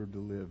in order to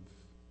live.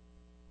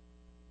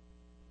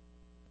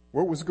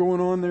 What was going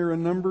on there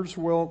in Numbers?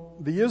 Well,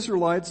 the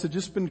Israelites had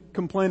just been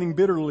complaining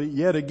bitterly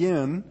yet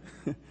again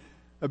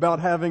about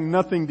having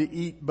nothing to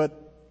eat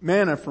but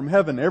manna from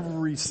heaven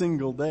every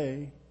single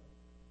day.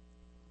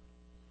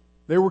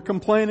 They were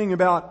complaining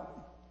about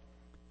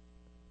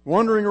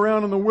wandering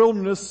around in the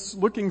wilderness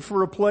looking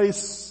for a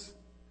place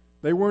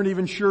they weren't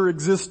even sure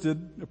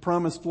existed, a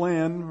promised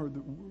land, or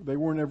they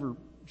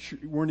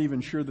weren't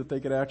even sure that they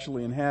could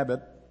actually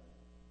inhabit.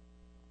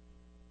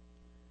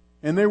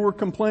 And they were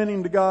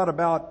complaining to God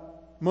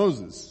about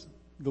Moses,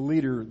 the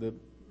leader, the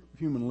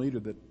human leader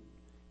that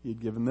He had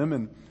given them.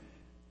 And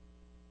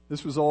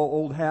this was all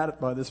old hat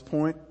by this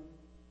point.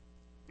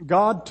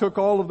 God took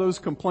all of those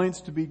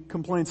complaints to be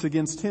complaints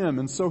against Him.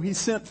 And so He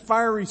sent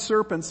fiery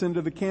serpents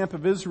into the camp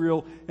of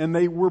Israel, and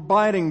they were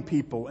biting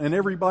people. And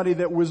everybody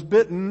that was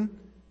bitten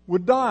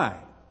would die.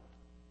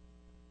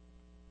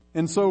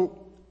 And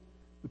so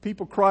the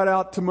people cried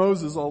out to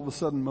Moses. All of a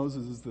sudden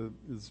Moses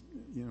is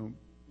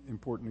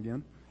important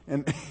again.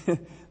 And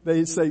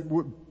they say,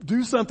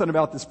 do something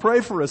about this.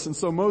 Pray for us. And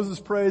so Moses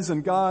prays,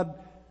 and God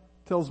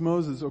tells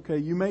Moses, okay,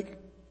 you make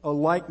a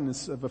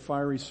likeness of a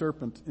fiery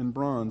serpent in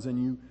bronze,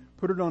 and you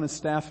put it on a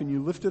staff and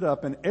you lift it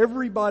up, and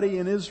everybody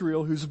in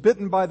Israel who's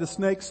bitten by the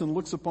snakes and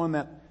looks upon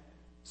that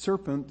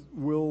serpent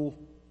will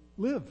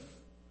live.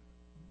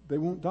 They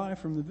won't die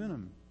from the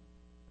venom.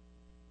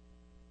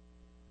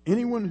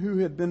 Anyone who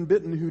had been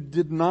bitten who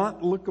did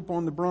not look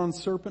upon the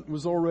bronze serpent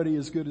was already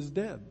as good as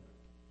dead.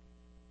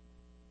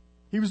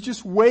 He was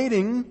just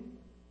waiting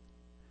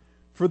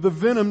for the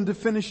venom to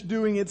finish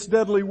doing its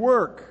deadly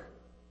work.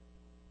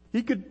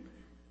 He could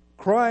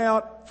cry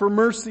out for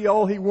mercy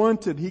all he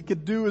wanted. He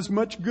could do as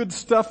much good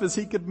stuff as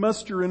he could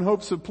muster in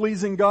hopes of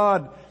pleasing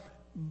God.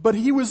 But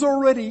he was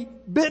already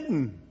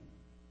bitten.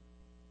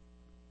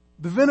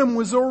 The venom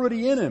was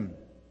already in him.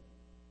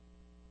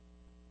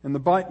 And the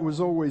bite was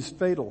always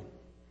fatal.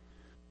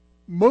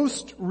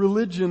 Most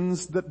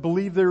religions that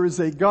believe there is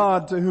a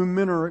God to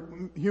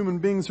whom human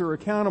beings are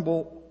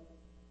accountable,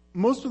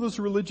 most of those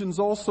religions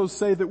also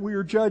say that we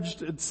are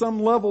judged at some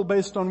level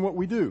based on what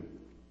we do.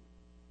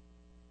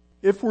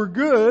 If we're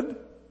good,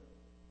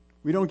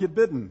 we don't get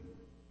bitten.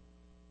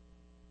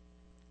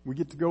 We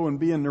get to go and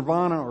be in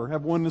nirvana or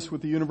have oneness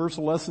with the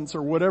universal essence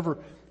or whatever.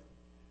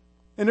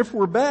 And if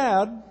we're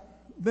bad,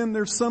 then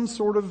there's some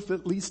sort of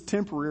at least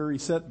temporary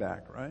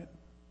setback, right?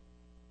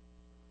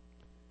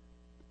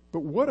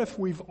 But what if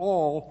we've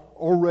all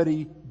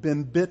already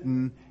been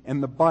bitten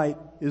and the bite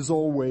is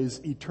always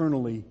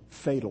eternally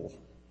fatal?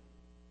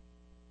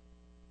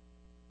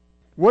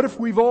 What if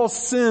we've all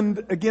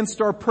sinned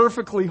against our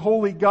perfectly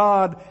holy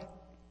God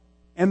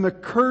and the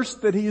curse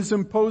that He has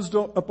imposed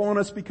upon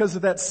us because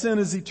of that sin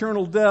is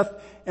eternal death,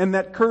 and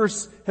that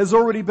curse has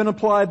already been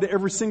applied to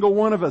every single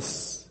one of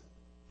us?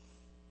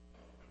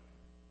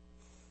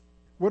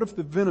 What if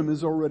the venom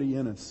is already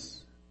in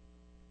us?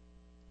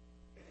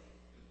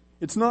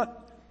 It's not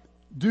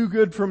do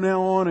good from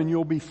now on and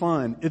you'll be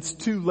fine. It's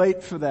too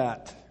late for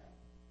that.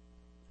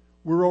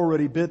 We're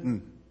already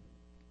bitten.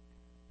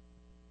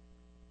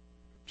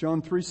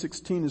 John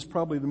 3:16 is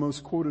probably the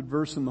most quoted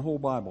verse in the whole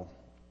Bible.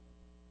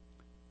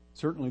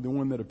 Certainly the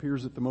one that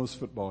appears at the most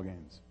football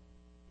games.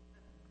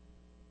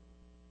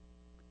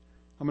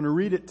 I'm going to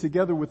read it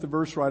together with the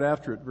verse right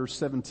after it, verse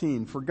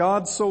 17. For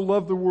God so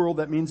loved the world,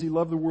 that means He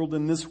loved the world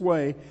in this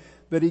way,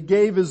 that He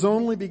gave His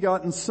only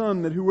begotten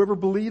Son, that whoever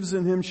believes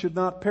in Him should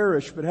not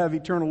perish, but have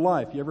eternal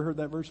life. You ever heard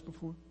that verse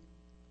before?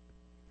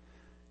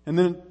 And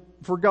then,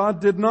 for God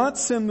did not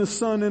send the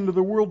Son into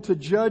the world to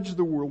judge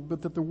the world,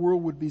 but that the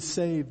world would be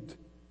saved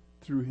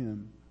through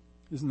Him.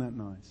 Isn't that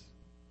nice?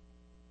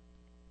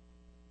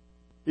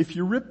 If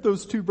you rip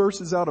those two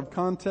verses out of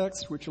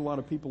context, which a lot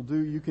of people do,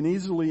 you can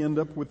easily end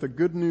up with a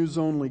good news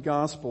only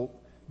gospel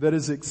that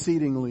is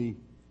exceedingly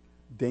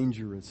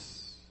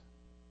dangerous.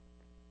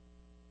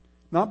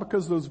 Not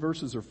because those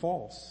verses are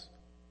false.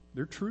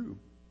 They're true.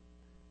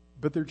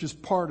 But they're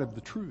just part of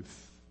the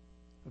truth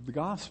of the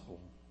gospel.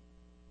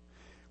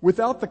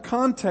 Without the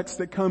context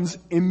that comes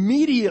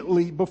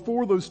immediately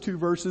before those two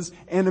verses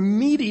and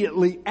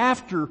immediately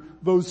after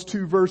those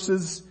two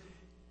verses,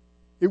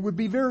 it would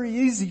be very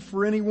easy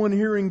for anyone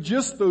hearing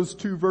just those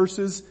two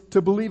verses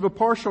to believe a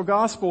partial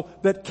gospel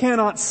that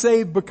cannot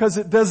save because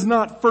it does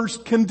not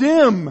first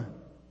condemn.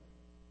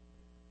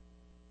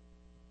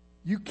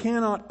 You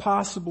cannot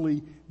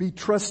possibly be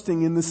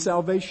trusting in the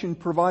salvation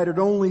provided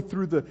only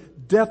through the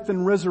death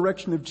and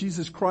resurrection of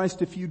Jesus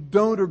Christ if you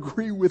don't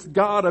agree with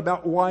God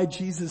about why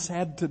Jesus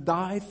had to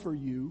die for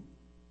you,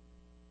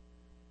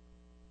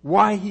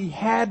 why He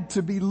had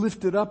to be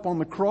lifted up on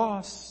the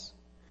cross.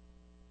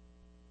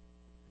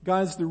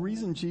 Guys, the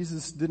reason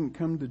Jesus didn't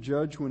come to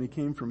judge when He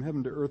came from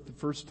heaven to earth the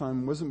first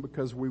time wasn't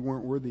because we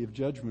weren't worthy of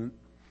judgment.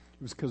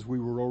 It was because we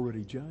were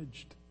already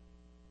judged.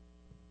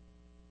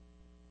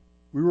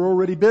 We were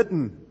already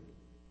bitten.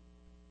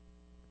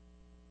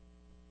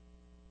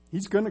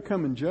 He's going to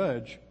come and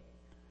judge,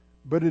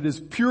 but it is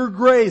pure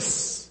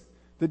grace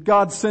that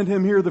God sent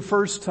Him here the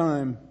first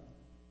time.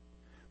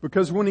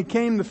 Because when He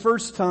came the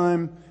first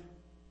time,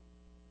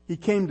 He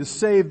came to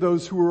save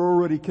those who were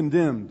already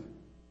condemned.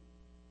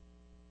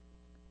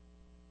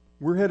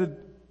 We're headed,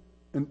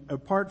 and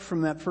apart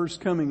from that first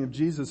coming of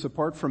Jesus,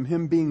 apart from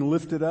Him being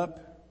lifted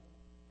up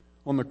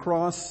on the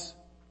cross,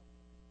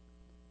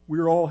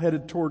 we're all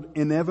headed toward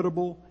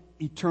inevitable,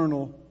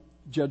 eternal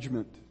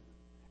judgment.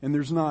 And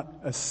there's not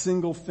a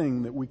single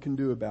thing that we can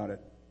do about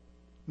it.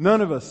 None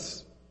of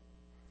us.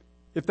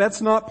 If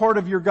that's not part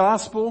of your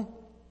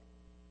gospel,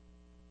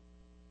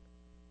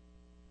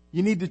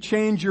 you need to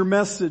change your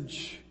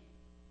message.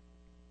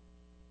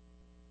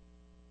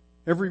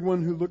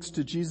 Everyone who looks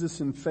to Jesus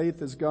in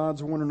faith as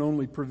God's one and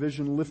only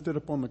provision lifted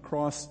up on the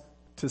cross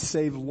to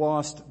save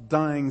lost,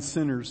 dying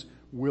sinners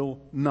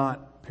will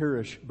not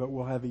perish, but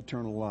will have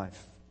eternal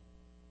life.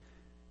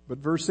 But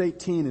verse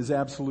 18 is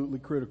absolutely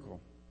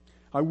critical.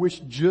 I wish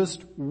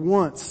just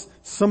once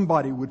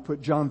somebody would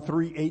put John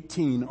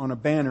 3:18 on a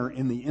banner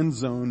in the end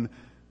zone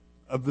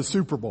of the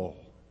Super Bowl.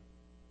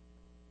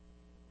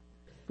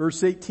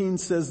 Verse 18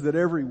 says that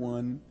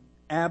everyone,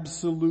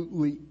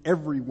 absolutely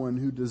everyone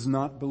who does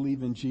not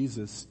believe in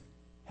Jesus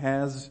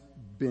has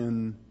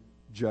been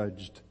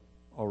judged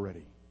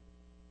already.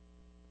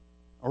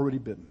 Already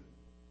bitten.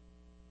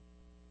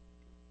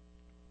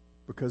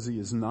 Because he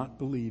has not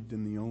believed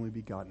in the only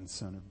begotten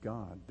Son of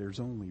God. There's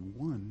only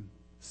one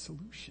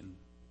solution.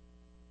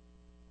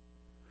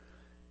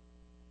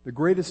 The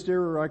greatest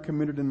error I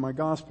committed in my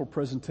gospel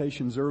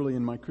presentations early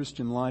in my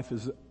Christian life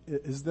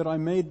is that I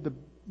made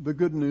the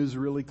good news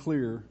really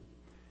clear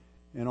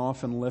and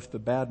often left the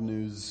bad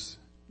news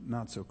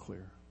not so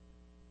clear.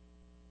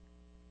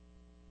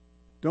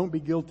 Don't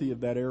be guilty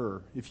of that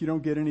error. If you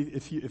don't get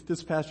if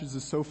this passage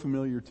is so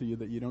familiar to you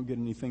that you don't get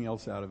anything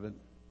else out of it,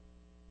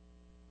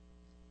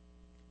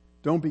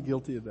 don't be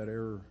guilty of that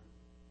error.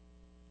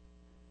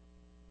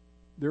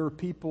 There are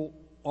people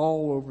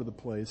all over the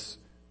place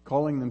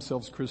calling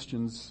themselves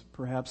Christians.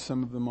 Perhaps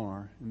some of them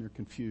are, and they're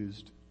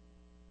confused.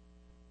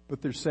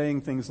 But they're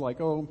saying things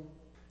like, "Oh,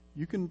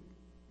 you can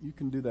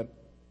do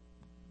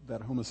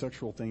that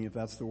homosexual thing if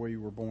that's the way you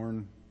were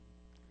born,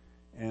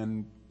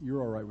 and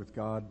you're all right with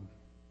God."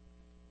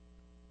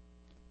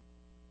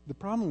 The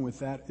problem with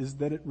that is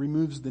that it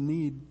removes the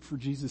need for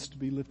Jesus to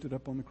be lifted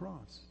up on the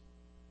cross.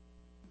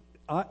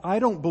 I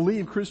don't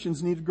believe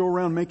Christians need to go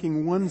around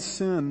making one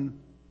sin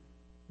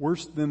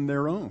worse than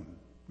their own,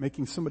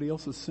 making somebody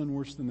else's sin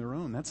worse than their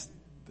own. That's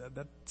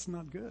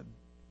not good.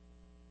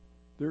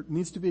 There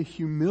needs to be a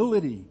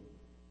humility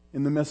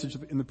in the message,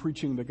 in the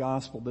preaching of the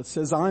gospel that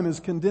says, I'm as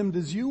condemned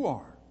as you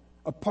are,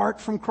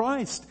 apart from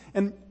Christ.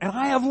 And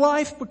I have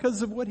life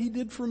because of what He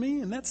did for me,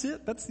 and that's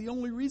it. That's the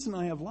only reason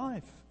I have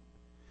life.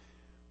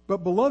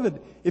 But beloved,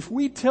 if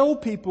we tell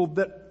people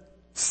that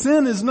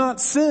sin is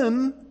not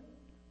sin,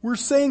 we're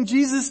saying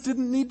Jesus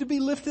didn't need to be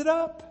lifted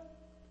up.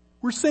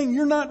 We're saying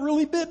you're not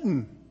really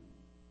bitten.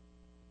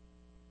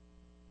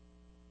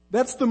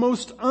 That's the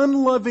most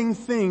unloving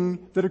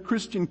thing that a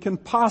Christian can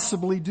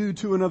possibly do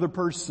to another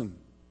person.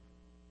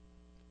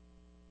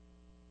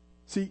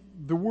 See,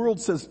 the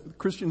world says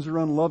Christians are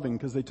unloving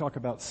because they talk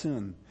about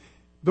sin.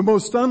 The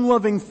most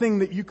unloving thing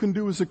that you can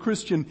do as a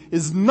Christian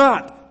is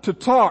not to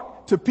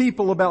talk to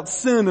people about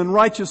sin and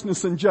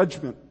righteousness and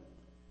judgment.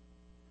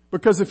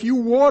 Because if you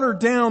water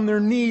down their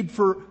need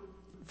for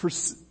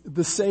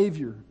the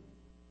Savior,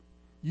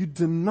 you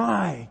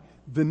deny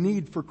the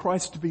need for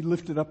Christ to be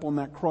lifted up on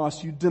that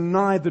cross. You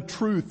deny the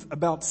truth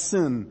about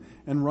sin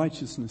and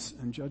righteousness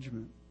and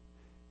judgment.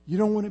 You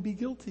don't want to be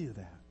guilty of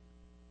that.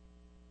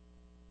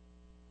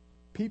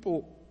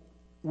 People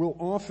will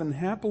often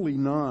happily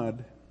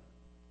nod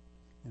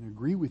and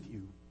agree with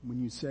you when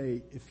you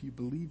say, if you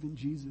believe in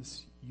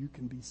Jesus, you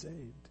can be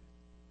saved.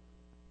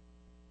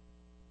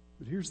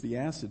 But here's the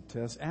acid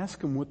test. Ask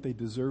them what they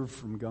deserve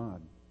from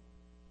God.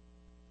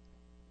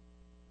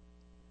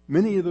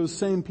 Many of those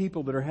same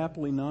people that are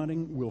happily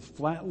nodding will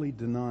flatly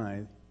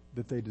deny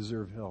that they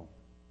deserve hell.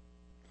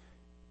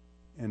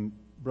 And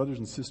brothers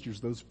and sisters,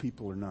 those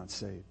people are not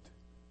saved.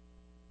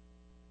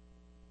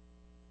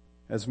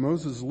 As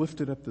Moses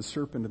lifted up the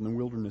serpent in the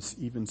wilderness,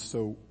 even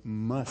so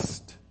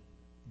must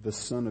the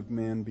Son of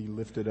Man be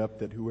lifted up,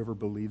 that whoever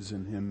believes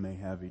in Him may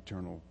have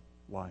eternal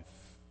life.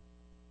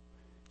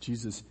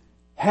 Jesus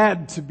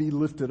had to be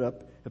lifted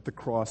up at the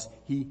cross.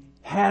 He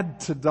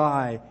had to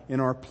die in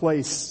our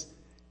place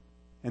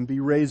and be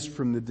raised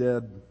from the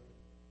dead.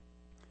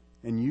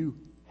 And you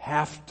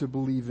have to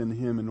believe in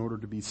Him in order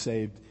to be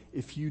saved.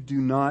 If you do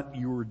not,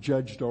 you are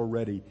judged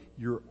already.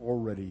 You're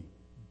already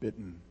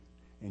bitten.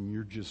 And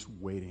you're just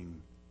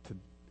waiting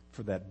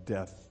for that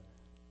death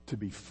to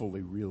be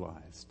fully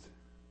realized.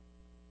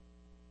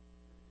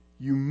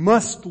 You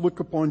must look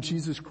upon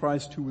Jesus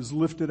Christ, who was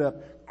lifted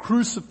up,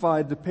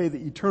 crucified to pay the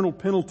eternal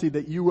penalty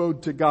that you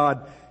owed to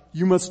God.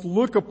 You must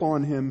look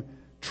upon Him,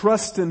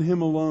 trust in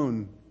Him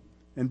alone,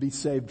 and be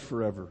saved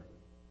forever.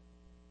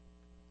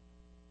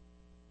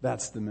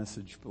 That's the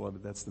message,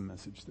 beloved. That's the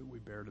message that we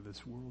bear to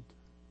this world.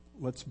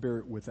 Let's bear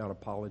it without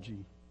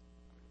apology,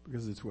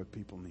 because it's what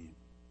people need.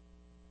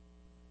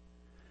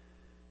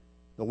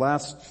 The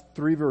last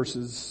three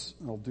verses,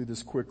 I'll do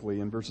this quickly,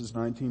 in verses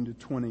 19 to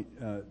 20,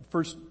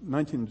 first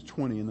 19 to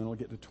 20, and then I'll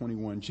get to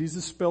 21.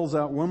 Jesus spells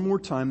out one more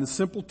time the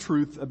simple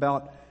truth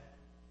about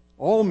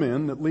all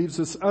men that leaves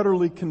us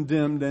utterly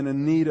condemned and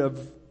in need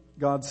of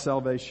God's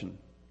salvation.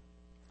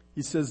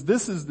 He says,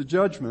 this is the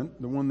judgment,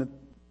 the one that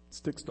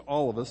sticks to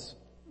all of us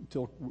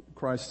until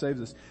Christ saves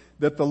us,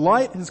 that the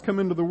light has come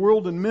into the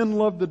world and men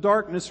love the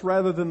darkness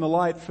rather than the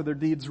light, for their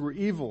deeds were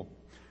evil.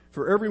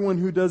 For everyone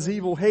who does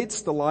evil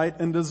hates the light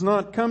and does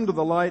not come to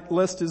the light,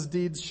 lest his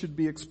deeds should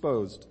be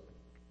exposed.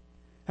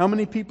 How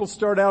many people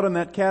start out in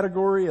that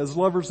category as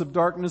lovers of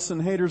darkness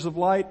and haters of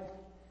light?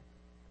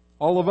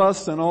 All of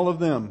us and all of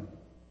them.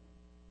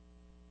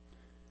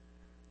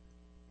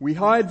 We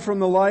hide from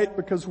the light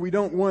because we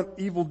don't want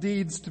evil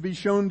deeds to be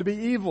shown to be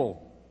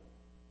evil.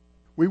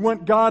 We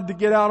want God to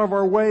get out of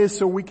our way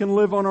so we can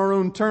live on our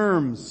own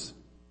terms.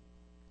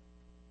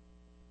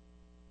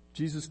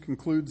 Jesus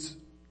concludes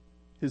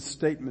His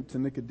statement to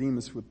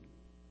Nicodemus with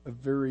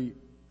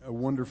a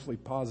wonderfully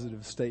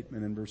positive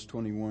statement in verse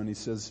 21. He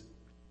says,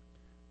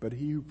 but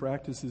he who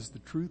practices the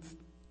truth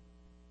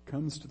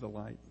comes to the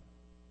light,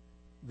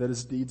 that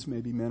his deeds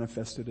may be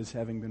manifested as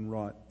having been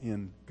wrought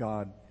in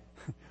God.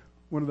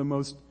 One of the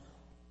most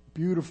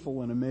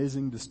beautiful and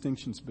amazing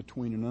distinctions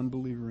between an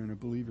unbeliever and a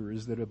believer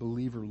is that a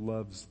believer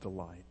loves the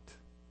light.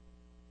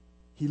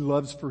 He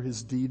loves for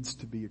his deeds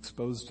to be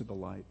exposed to the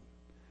light.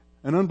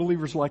 An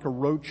unbeliever's like a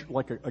roach,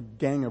 like a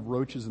gang of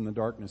roaches in the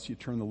darkness. You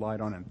turn the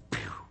light on and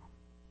pew,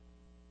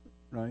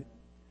 right?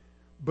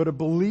 But a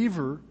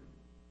believer,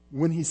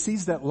 when he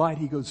sees that light,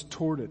 he goes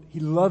toward it. He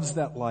loves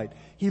that light.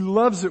 He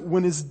loves it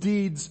when his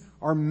deeds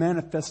are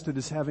manifested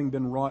as having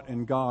been wrought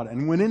in God.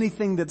 And when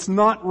anything that's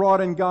not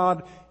wrought in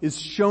God is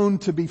shown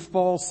to be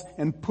false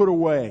and put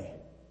away.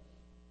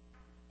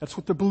 That's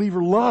what the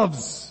believer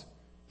loves.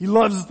 He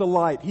loves the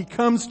light. He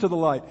comes to the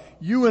light.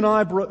 You and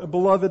I,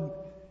 beloved,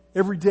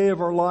 every day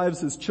of our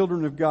lives as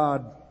children of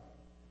God,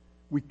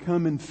 we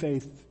come in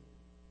faith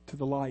to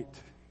the light,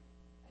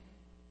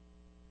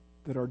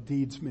 that our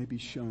deeds may be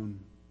shown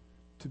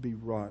to be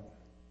wrought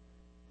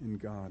in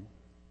God.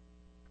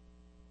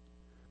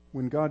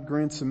 When God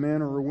grants a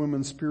man or a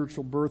woman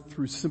spiritual birth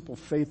through simple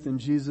faith in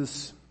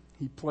Jesus,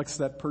 He plucks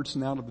that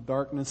person out of the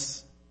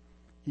darkness.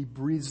 He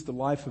breathes the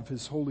life of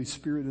His Holy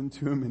Spirit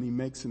into him, and He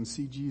makes him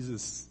see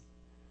Jesus.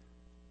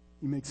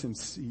 He makes him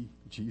see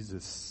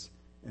Jesus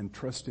and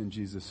trust in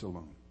Jesus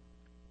alone.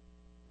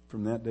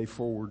 From that day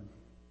forward,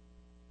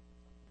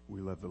 we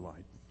love the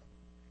light.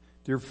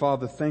 Dear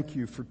Father, thank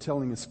You for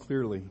telling us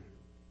clearly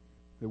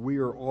that we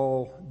are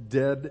all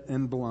dead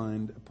and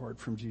blind apart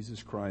from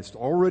Jesus Christ,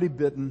 already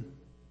bitten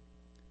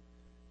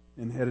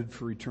and headed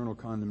for eternal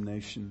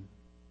condemnation.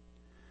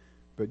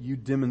 But You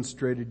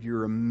demonstrated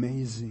Your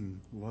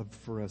amazing love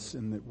for us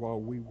in that while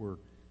we were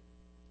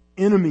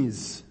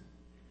enemies,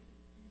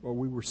 while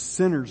we were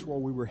sinners, while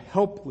we were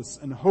helpless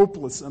and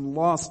hopeless and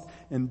lost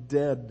and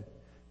dead,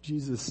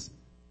 Jesus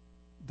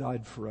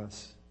died for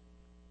us.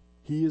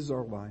 He is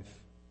our life.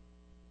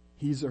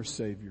 He's our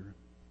Savior.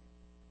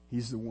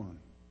 He's the one.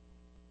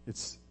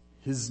 It's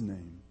His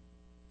name,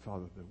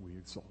 Father, that we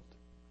exalt.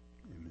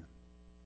 Amen.